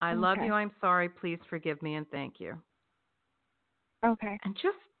 I love you, I'm sorry, please forgive me and thank you. Okay. And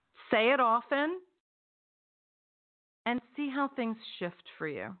just say it often and see how things shift for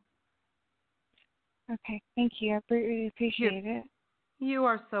you. Okay, thank you. I really appreciate it. You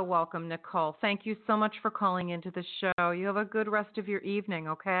are so welcome, Nicole. Thank you so much for calling into the show. You have a good rest of your evening,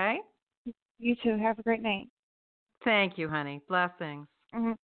 okay? You too. Have a great night. Thank you, honey. Blessings.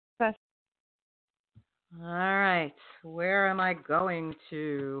 Bless. All right. Where am I going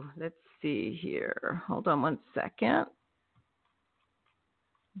to? Let's see here. Hold on one second.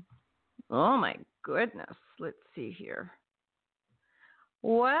 Oh, my goodness. Let's see here.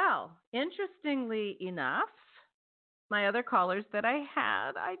 Well, interestingly enough, my other callers that I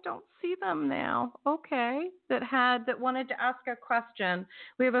had, I don't see them now. Okay, that wanted to ask a question.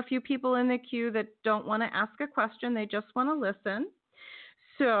 We have a few people in the queue that don't want to ask a question. They just want to listen.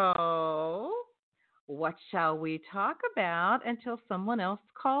 So, what shall we talk about until someone else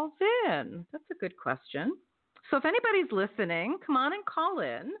calls in? That's a good question. So if anybody's listening, come on and call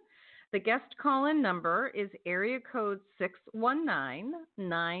in. The guest call-in number is area code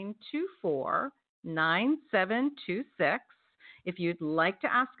 619-924-9726. If you'd like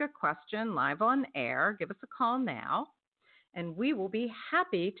to ask a question live on air, give us a call now, and we will be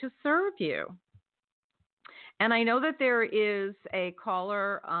happy to serve you. And I know that there is a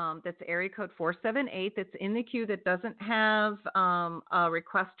caller that's area code 478 that's in the queue that doesn't have a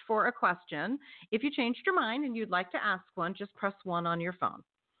request for a question. If you changed your mind and you'd like to ask one, just press 1 on your phone.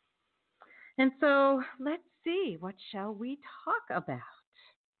 And so let's see, what shall we talk about?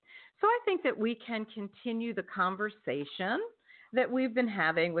 So I think that we can continue the conversation that we've been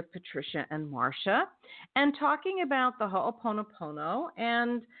having with Patricia and Marcia and talking about the Ho'oponopono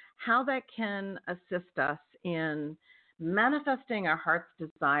and how that can assist us in manifesting our heart's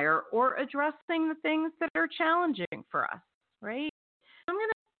desire or addressing the things that are challenging for us, right? I'm going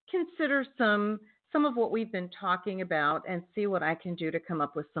to consider some of what we've been talking about and see what I can do to come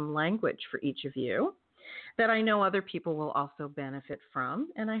up with some language for each of you that I know other people will also benefit from.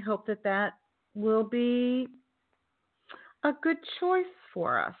 And I hope that that will be a good choice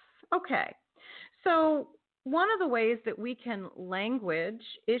for us. Okay. So one of the ways that we can language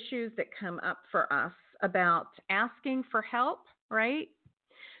issues that come up for us about asking for help, right?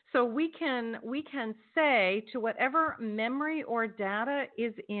 So we can say to whatever memory or data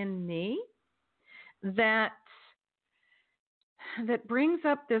is in me that brings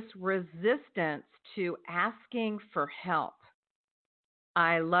up this resistance to asking for help.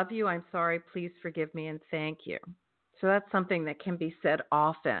 I love you, I'm sorry, please forgive me, and thank you. So that's something that can be said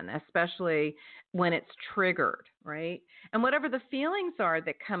often, especially when it's triggered, right? And whatever the feelings are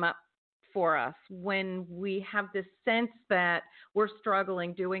that come up for us when we have this sense that we're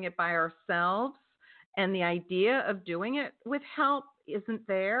struggling doing it by ourselves and the idea of doing it with help isn't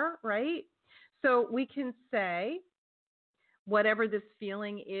there, right? So we can say whatever this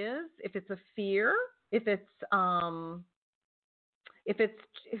feeling is, if it's a fear, if it's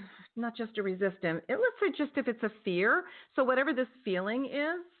not just a resistance, let's say just if it's a fear. So whatever this feeling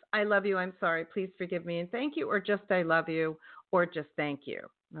is, I love you, I'm sorry, please forgive me and thank you, or just I love you, or just thank you,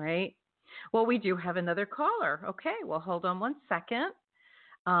 right? Well, we do have another caller. Okay, well, hold on one second.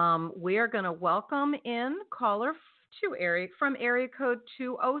 We are going to welcome in caller from area code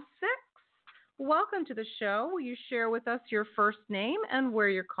 206. Welcome to the show. Will you share with us your first name and where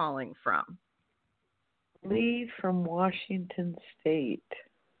you're calling from? Lee from Washington State.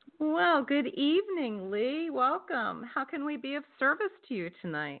 Well, good evening, Lee. Welcome. How can we be of service to you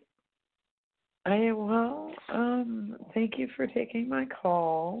tonight? Thank you for taking my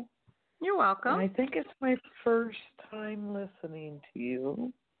call. You're welcome. I think it's my first time listening to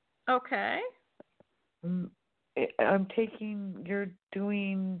you. Okay. You're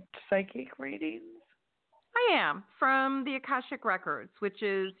doing psychic readings? I am, from the Akashic Records, which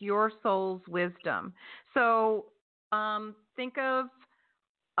is your soul's wisdom. So think of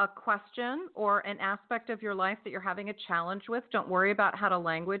a question or an aspect of your life that you're having a challenge with. Don't worry about how to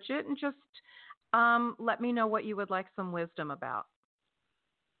language it, and just let me know what you would like some wisdom about.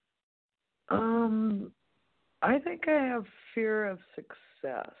 I think I have fear of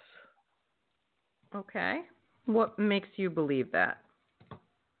success. Okay. What makes you believe that?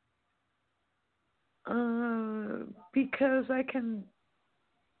 Because I can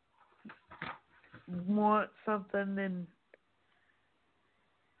want something and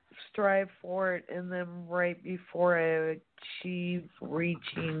strive for it, and then right before I achieve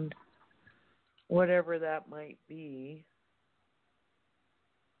reaching whatever that might be,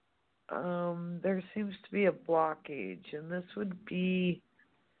 there seems to be a blockage, and this would be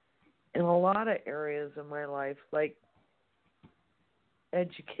in a lot of areas of my life, like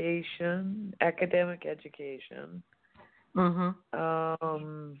education, academic education,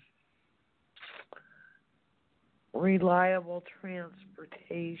 reliable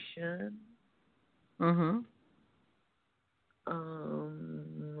transportation, a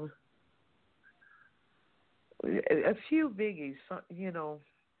few biggies,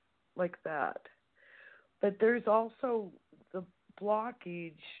 like that. But there's also the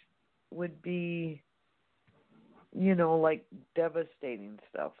blockage would be, like devastating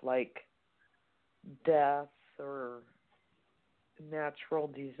stuff, like death or natural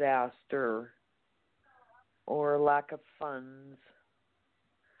disaster or lack of funds.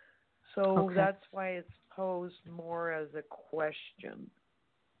 So that's why it's posed more as a question.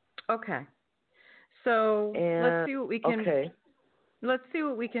 Okay. So let's see what we can. Okay. Let's see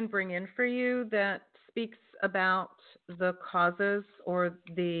what we can bring in for you that speaks about the causes or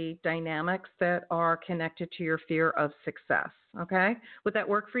the dynamics that are connected to your fear of success. Okay? Would that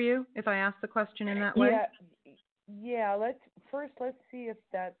work for you if I ask the question in that way? Yeah. Let's see if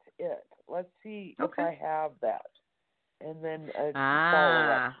that's it. Let's see if I have that, and then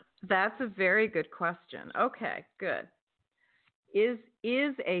follow up. That's a very good question. Okay, good. Is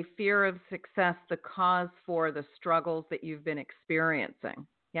a fear of success the cause for the struggles that you've been experiencing?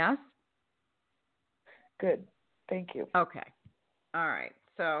 Yes? Good. Thank you. Okay. All right.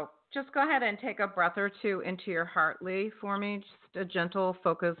 So just go ahead and take a breath or two into your heart, Lee, for me. Just a gentle,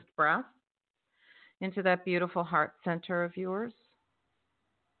 focused breath into that beautiful heart center of yours.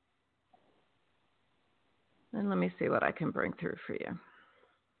 And let me see what I can bring through for you.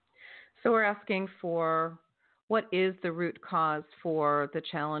 So we're asking for what is the root cause for the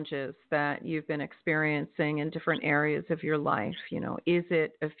challenges that you've been experiencing in different areas of your life? You know, is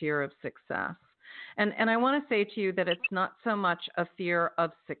it a fear of success? And I want to say to you that it's not so much a fear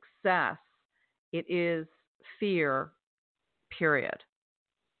of success. It is fear, period.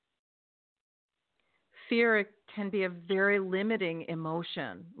 Fear can be a very limiting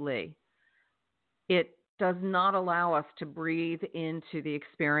emotion, Lee. It does not allow us to breathe into the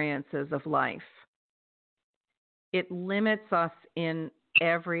experiences of life. It limits us in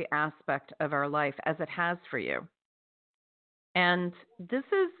every aspect of our life, as it has for you. And this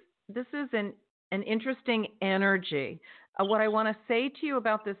is an interesting energy. What I want to say to you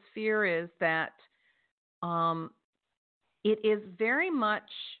about this fear is that it is very much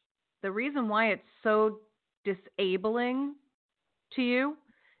the reason why it's so disabling to you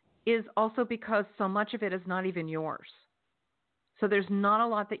is also because so much of it is not even yours. So there's not a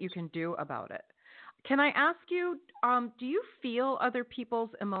lot that you can do about it. Can I ask you, do you feel other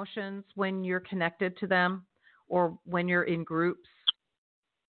people's emotions when you're connected to them or when you're in groups?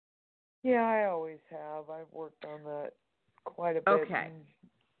 Yeah, I always have. I've worked on that quite a bit. Okay.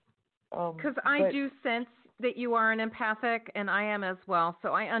 Because I do sense that you are an empathic, and I am as well,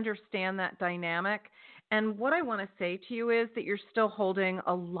 so I understand that dynamic. And what I want to say to you is that you're still holding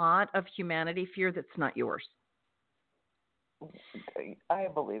a lot of humanity fear that's not yours. I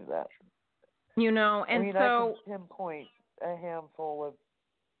believe that. You know, and I can pinpoint a handful of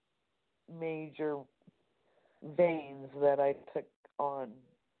major veins that I took on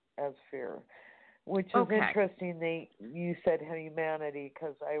as fear, which is interesting. You said humanity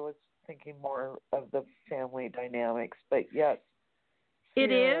because I was thinking more of the family dynamics, but yes, it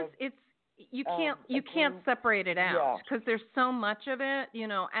is. You can't separate it out because there's so much of it. You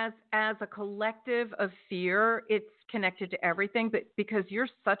know, as a collective of fear, it's connected to everything. But because you're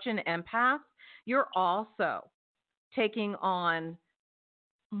such an empath, you're also taking on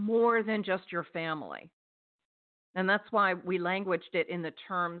more than just your family. And that's why we languaged it in the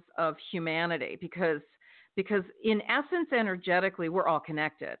terms of humanity, because in essence, energetically, we're all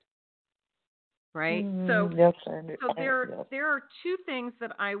connected, right? So there are two things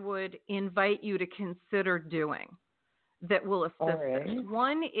that I would invite you to consider doing that will assist this.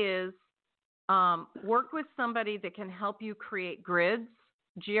 One is work with somebody that can help you create grids,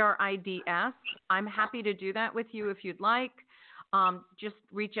 GRIDS. I'm happy to do that with you if you'd like. Just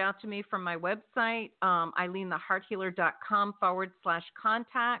reach out to me from my website,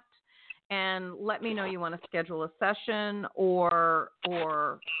 ilenethehearthealer.com/contact, and let me know you want to schedule a session or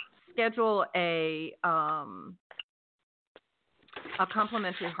schedule a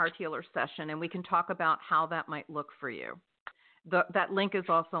complimentary heart healer session, and we can talk about how that might look for you. That link is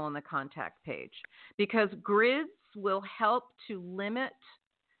also on the contact page, because grids will help to limit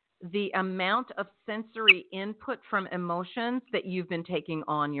the amount of sensory input from emotions that you've been taking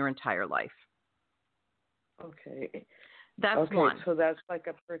on your entire life. Okay. That's one. So that's like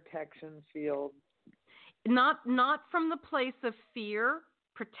a protection field. Not from the place of fear,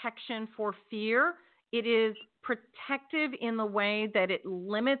 protection for fear. It is protective in the way that it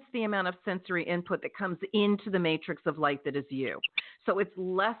limits the amount of sensory input that comes into the matrix of light that is you. So it's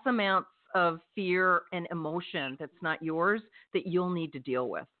less amounts of fear and emotion that's not yours that you'll need to deal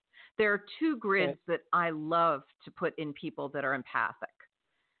with. There are two grids that I love to put in people that are empathic.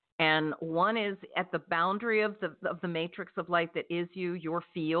 And one is at the boundary of the matrix of light that is you, your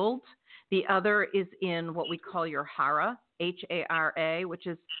field. The other is in what we call your hara, Hara, which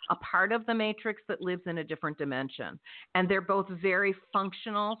is a part of the matrix that lives in a different dimension. And they're both very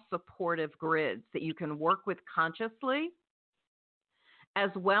functional, supportive grids that you can work with consciously as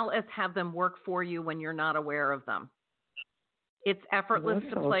well as have them work for you when you're not aware of them. It's effortless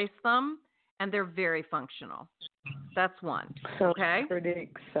to place them, and they're very functional. That's one. Okay? Pretty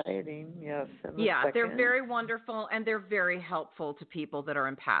exciting, yes. Yeah, they're very wonderful, and they're very helpful to people that are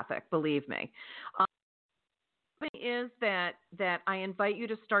empathic, believe me. Is that I invite you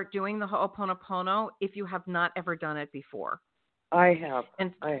to start doing the Ho'oponopono if you have not ever done it before. I have.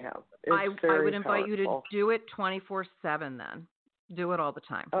 And I have. I would invite you to do it 24/7 then. Do it all the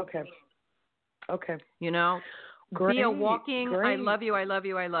time. Okay. You know, great, be a walking, great. I love you, I love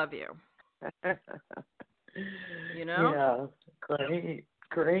you, I love you. You know? Yeah,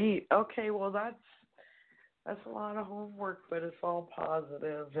 great. Okay, well that's a lot of homework, but it's all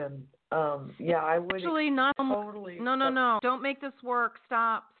positive, and I would actually not totally. No. Don't make this work.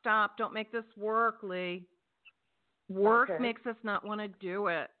 Stop. Don't make this work, Lee. Work makes us not want to do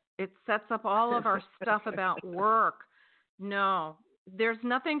it. It sets up all of our stuff about work. No, there's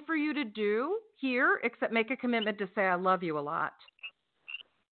nothing for you to do here except make a commitment to say I love you a lot.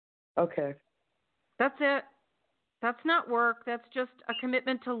 Okay. That's it. That's not work. That's just a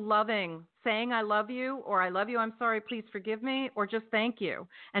commitment to loving, saying I love you, or I love you, I'm sorry, please forgive me, or just thank you.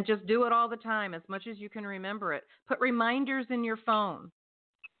 And just do it all the time as much as you can remember it. Put reminders in your phone.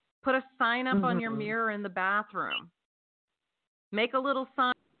 Put a sign up on your mirror in the bathroom. Make a little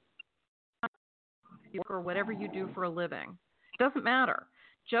sign or whatever you do for a living. It doesn't matter.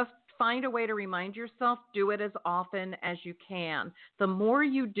 Just find a way to remind yourself. Do it as often as you can. The more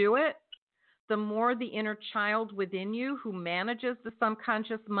you do it, the more the inner child within you who manages the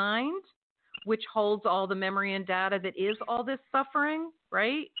subconscious mind, which holds all the memory and data that is all this suffering,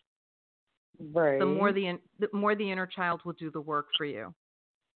 right? Right. The more the inner child will do the work for you.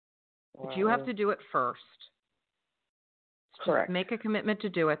 Wow. But you have to do it first. Correct. Just make a commitment to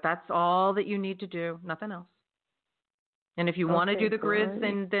do it. That's all that you need to do, nothing else. And if you want to do the grids,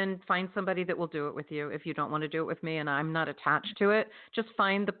 then find somebody that will do it with you. If you don't want to do it with me and I'm not attached to it, just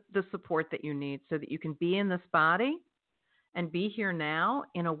find the support that you need so that you can be in this body and be here now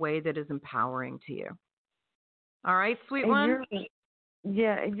in a way that is empowering to you. All right, sweet one?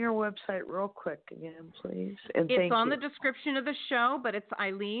 And your website real quick again, please. And it's on the description of the show, but it's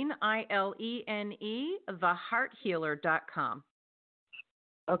Ilene, ILENE, thehearthealer.com.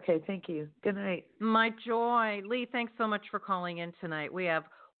 Okay, thank you. Good night. My joy. Lee, thanks so much for calling in tonight. We have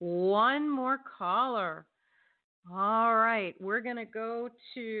one more caller. All right, we're going to go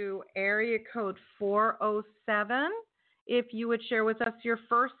to area code 407. If you would share with us your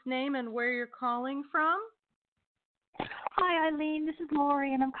first name and where you're calling from. Hi, Eileen. This is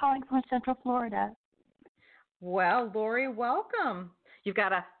Lori, and I'm calling from Central Florida. Well, Lori, welcome. You've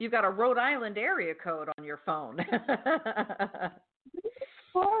got a Rhode Island area code on your phone.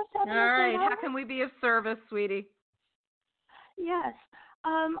 All right. How can we be of service, sweetie? Yes.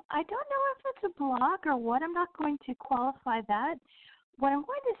 I don't know if it's a blog or what. I'm not going to qualify that. What I'm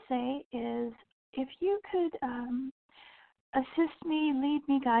going to say is if you could assist me, lead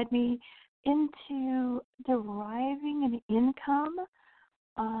me, guide me into deriving an income.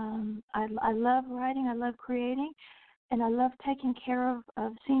 I love writing. I love creating. And I love taking care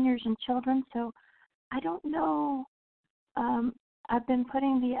of seniors and children. So I don't know. I've been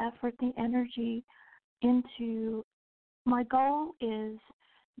putting the effort, the energy into, my goal is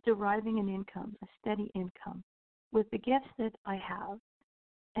deriving an income, a steady income with the gifts that I have,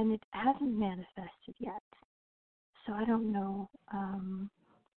 and it hasn't manifested yet. So I don't know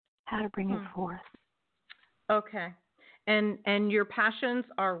how to bring it forth. Okay. And your passions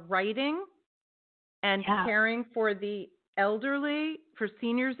are writing and caring for the elderly, for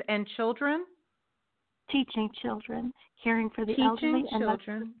seniors and children? Teaching children, caring for the elderly,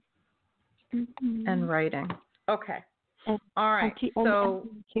 children, and writing. Okay. And, all right. So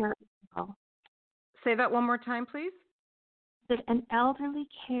say that one more time, please. An elderly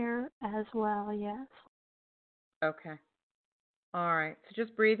care as well, yes. Okay. All right. So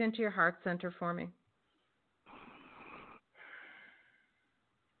just breathe into your heart center for me.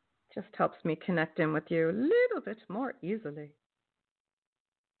 Just helps me connect in with you a little bit more easily.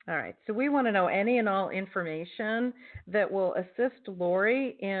 All right, so we want to know any and all information that will assist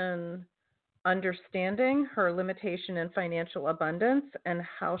Lori in understanding her limitation in financial abundance and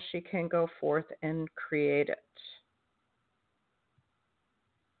how she can go forth and create it.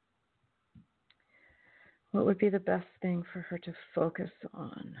 What would be the best thing for her to focus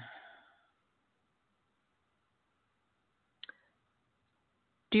on?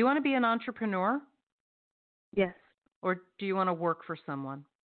 Do you want to be an entrepreneur? Yes. Or do you want to work for someone?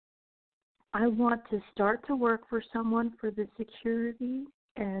 I want to start to work for someone for the security,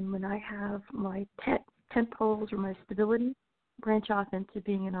 and when I have my tent poles or my stability, branch off into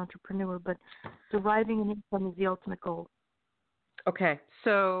being an entrepreneur, but deriving an income is the ultimate goal. Okay,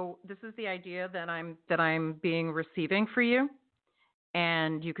 so this is the idea that I'm being receiving for you,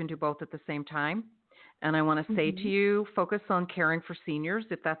 and you can do both at the same time. And I want to say to you, focus on caring for seniors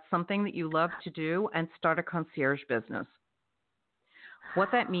if that's something that you love to do, and start a concierge business. What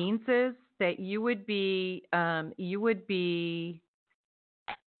that means is that you would be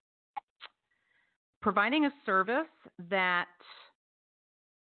providing a service that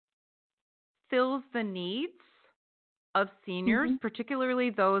fills the needs of seniors, particularly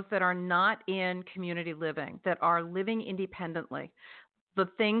those that are not in community living, that are living independently. The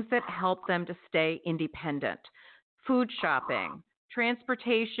things that help them to stay independent: food shopping,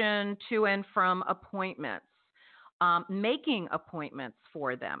 transportation to and from appointments, making appointments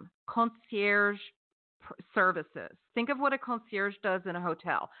for them, concierge services. Think of what a concierge does in a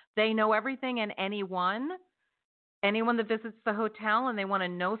hotel. They know everything and anyone that visits the hotel and they want to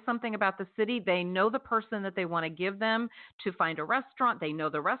know something about the city, they know the person that they want to give them to find a restaurant. They know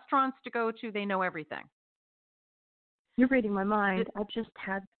the restaurants to go to. They know everything. You're reading my mind. I've just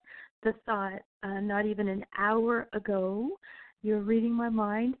had the thought not even an hour ago. You're reading my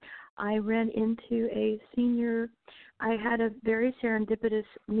mind. I ran into a senior. I had a very serendipitous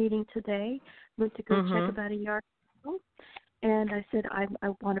meeting today. Went to go check about a yard ago, and I said, I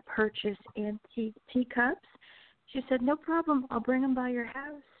want to purchase antique teacups. She said, no problem. I'll bring them by your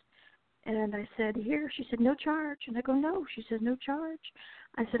house. And I said, here. She said, no charge. And I go, no. She says, no charge.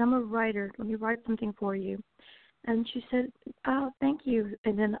 I said, I'm a writer. Let me write something for you. And she said, oh, thank you.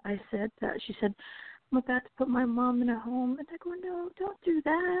 And then I said, she said, I'm about to put my mom in a home. And I go, no, don't do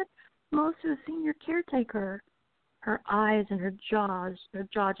that. Most of the senior caretaker. Her eyes and her jaw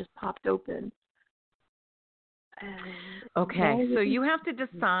just popped open. And okay, so you have to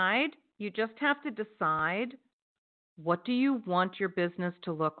decide. You just have to decide, what do you want your business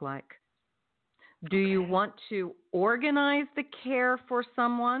to look like? Do you want to organize the care for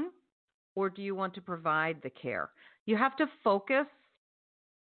someone, or do you want to provide the care? You have to focus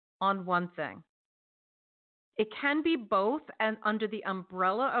on one thing. It can be both and under the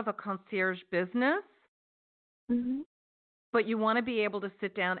umbrella of a concierge business, but you want to be able to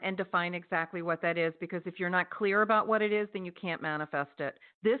sit down and define exactly what that is, because if you're not clear about what it is, then you can't manifest it.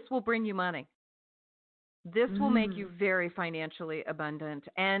 This will bring you money. This will make you very financially abundant.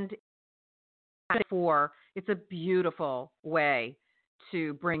 And it's a beautiful way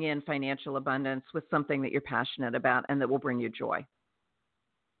to bring in financial abundance with something that you're passionate about and that will bring you joy.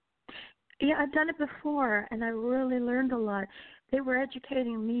 Yeah, I've done it before, and I really learned a lot. They were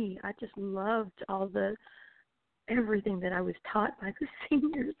educating me. I just loved everything that I was taught by the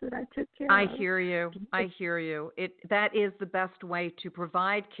seniors that I took care of. I hear you. That is the best way to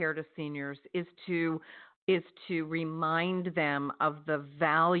provide care to seniors, is to remind them of the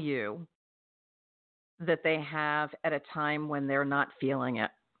value that they have at a time when they're not feeling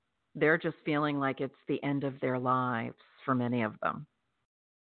it. They're just feeling like it's the end of their lives for many of them.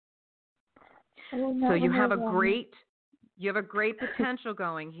 So you have a great potential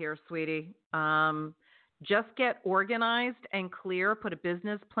going here, sweetie. Just get organized and clear, put a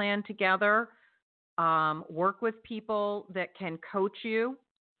business plan together, work with people that can coach you.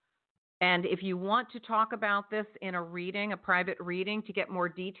 And if you want to talk about this in a private reading, to get more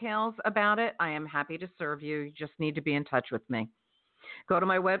details about it, I am happy to serve you. You just need to be in touch with me. Go to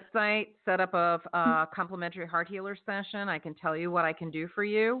my website, set up a complimentary heart healer session. I can tell you what I can do for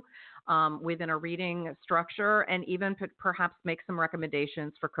you within a reading structure, and even perhaps make some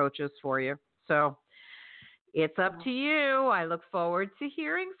recommendations for coaches for you. So it's up to you. I look forward to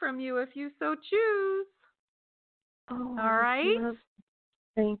hearing from you if you so choose. Oh, all right?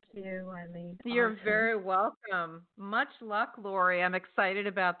 Thank you, Eileen. You're very welcome. Much luck, Lori. I'm excited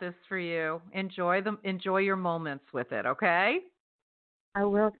about this for you. Enjoy your moments with it, okay? I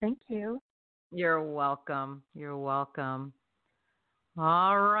will. Thank you. You're welcome. You're welcome.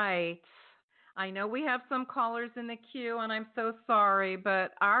 All right. I know we have some callers in the queue, and I'm so sorry,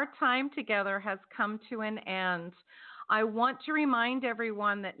 but our time together has come to an end. I want to remind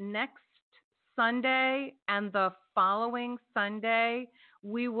everyone that next Sunday and the following Sunday,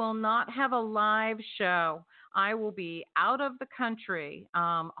 we will not have a live show. I will be out of the country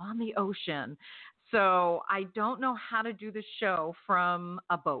on the ocean. So I don't know how to do the show from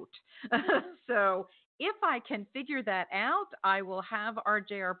a boat. So if I can figure that out, I will have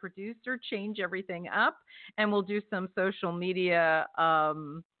RJ, our producer, change everything up, and we'll do some social media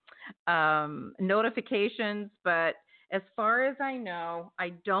notifications. But as far as I know,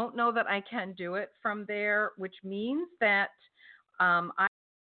 I don't know that I can do it from there, which means that I'm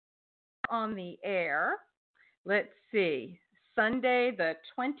on the air. Let's see, Sunday, the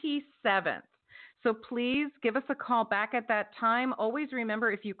 27th. So please give us a call back at that time. Always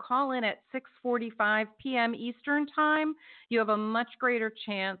remember, if you call in at 6:45 p.m. Eastern Time, you have a much greater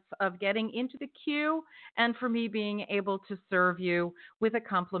chance of getting into the queue and for me being able to serve you with a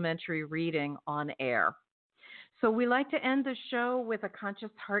complimentary reading on air. So we like to end the show with a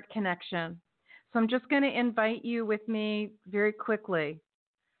conscious heart connection. So I'm just going to invite you with me very quickly.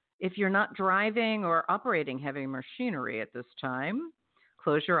 If you're not driving or operating heavy machinery at this time,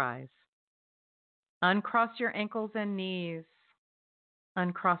 close your eyes. Uncross your ankles and knees.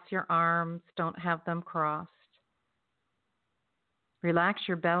 Uncross your arms. Don't have them crossed. Relax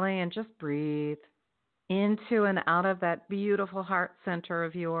your belly and just breathe into and out of that beautiful heart center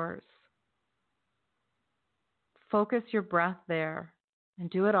of yours. Focus your breath there and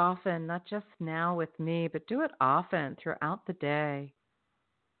do it often, not just now with me, but do it often throughout the day.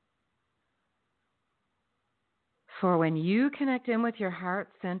 For when you connect in with your heart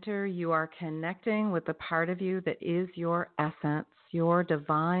center, you are connecting with the part of you that is your essence, your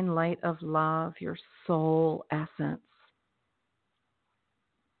divine light of love, your soul essence.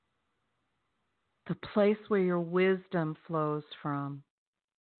 The place where your wisdom flows from,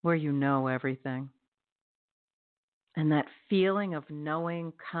 where you know everything. And that feeling of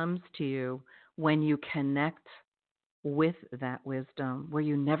knowing comes to you when you connect with that wisdom, where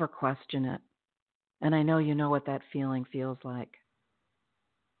you never question it. And I know you know what that feeling feels like.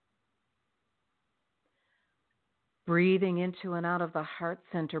 Breathing into and out of the heart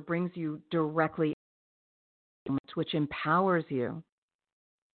center brings you directly, which empowers you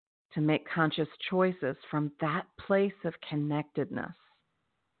to make conscious choices from that place of connectedness,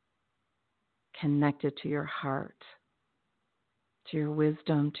 connected to your heart, to your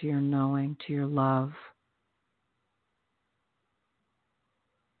wisdom, to your knowing, to your love.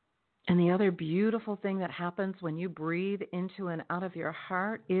 And the other beautiful thing that happens when you breathe into and out of your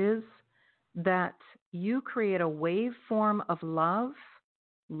heart is that you create a waveform of love,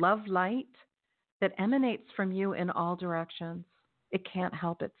 love light, that emanates from you in all directions. It can't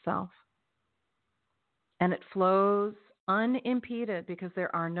help itself. And it flows unimpeded because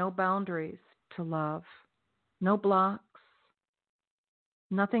there are no boundaries to love, no blocks,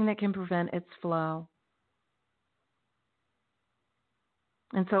 nothing that can prevent its flow.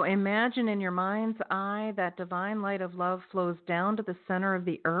 And so imagine in your mind's eye that divine light of love flows down to the center of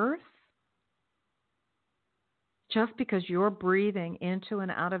the earth just because you're breathing into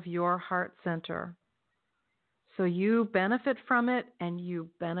and out of your heart center. So you benefit from it and you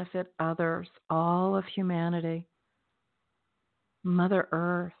benefit others, all of humanity, Mother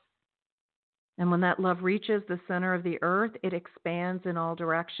Earth. And when that love reaches the center of the earth, it expands in all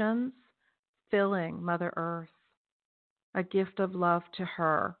directions, filling Mother Earth. A gift of love to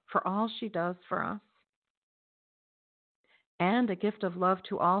her for all she does for us. And a gift of love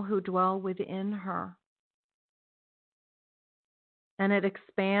to all who dwell within her. And it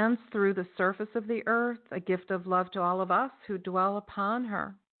expands through the surface of the earth, a gift of love to all of us who dwell upon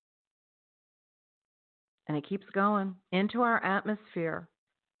her. And it keeps going into our atmosphere,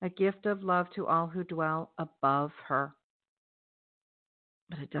 a gift of love to all who dwell above her.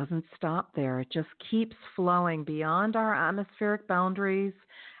 But it doesn't stop there. It just keeps flowing beyond our atmospheric boundaries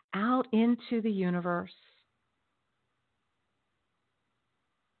out into the universe.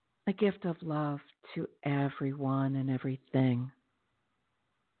 A gift of love to everyone and everything.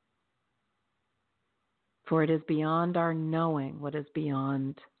 For it is beyond our knowing what is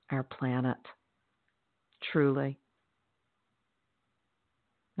beyond our planet. Truly.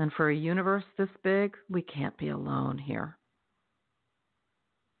 And for a universe this big, we can't be alone here.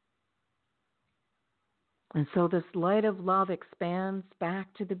 And so this light of love expands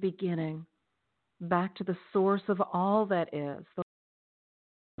back to the beginning, back to the source of all that is,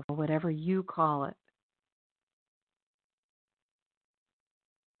 whatever you call it.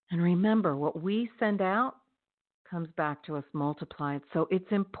 And remember, what we send out comes back to us multiplied. So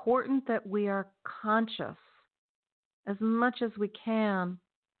it's important that we are conscious as much as we can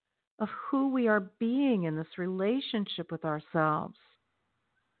of who we are being in this relationship with ourselves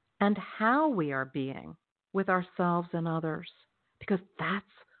and how we are being with ourselves and others, because that's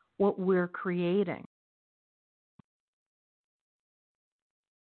what we're creating.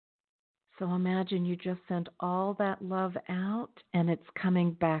 So imagine you just sent all that love out and it's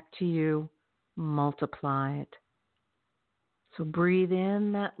coming back to you multiplied. So breathe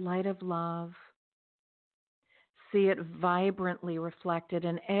in that light of love. See it vibrantly reflected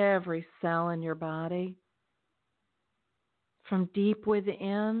in every cell in your body. From deep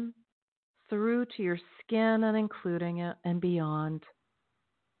within through to your skin and including it and beyond.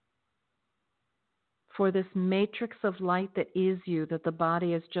 for this matrix of light that is you, that the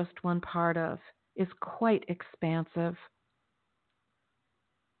body is just one part of, is quite expansive.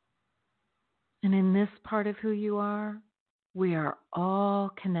 And in this part of who you are, we are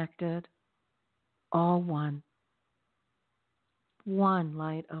all connected, all one. One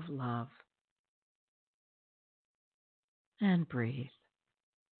light of love. And breathe.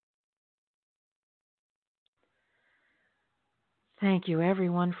 Thank you,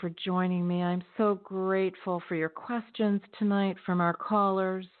 everyone, for joining me. I'm so grateful for your questions tonight from our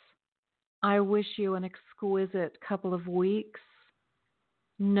callers. I wish you an exquisite couple of weeks.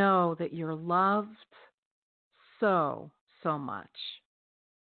 Know that you're loved so much.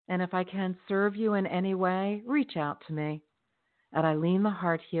 And if I can serve you in any way, reach out to me at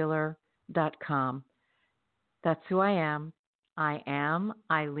IleneTheHeartHealer.com. That's who I am. I am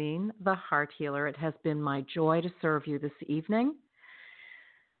Ilene the Heart Healer. It has been my joy to serve you this evening.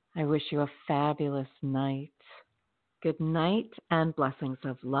 I wish you a fabulous night. Good night and blessings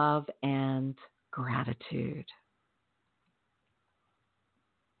of love and gratitude.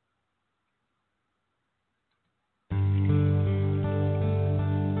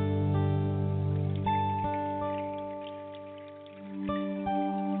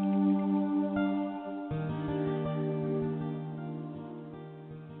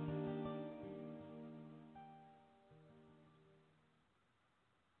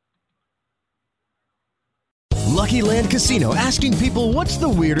 Lucky Land Casino, asking people, what's the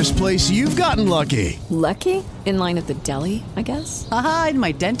weirdest place you've gotten lucky? Lucky? In line at the deli, I guess? Aha, in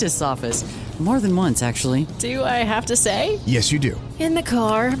my dentist's office. More than once, actually. Do I have to say? Yes, you do. In the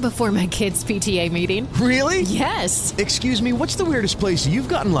car before my kids' PTA meeting. Really? Yes. Excuse me, what's the weirdest place you've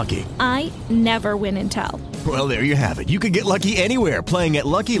gotten lucky? I never win and tell. Well, there you have it. You can get lucky anywhere, playing at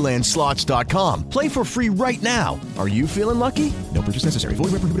LuckyLandSlots.com. Play for free right now. Are you feeling lucky? No purchase necessary.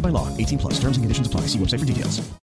 Void where prohibited by law. 18+. Terms and conditions apply. See website for details.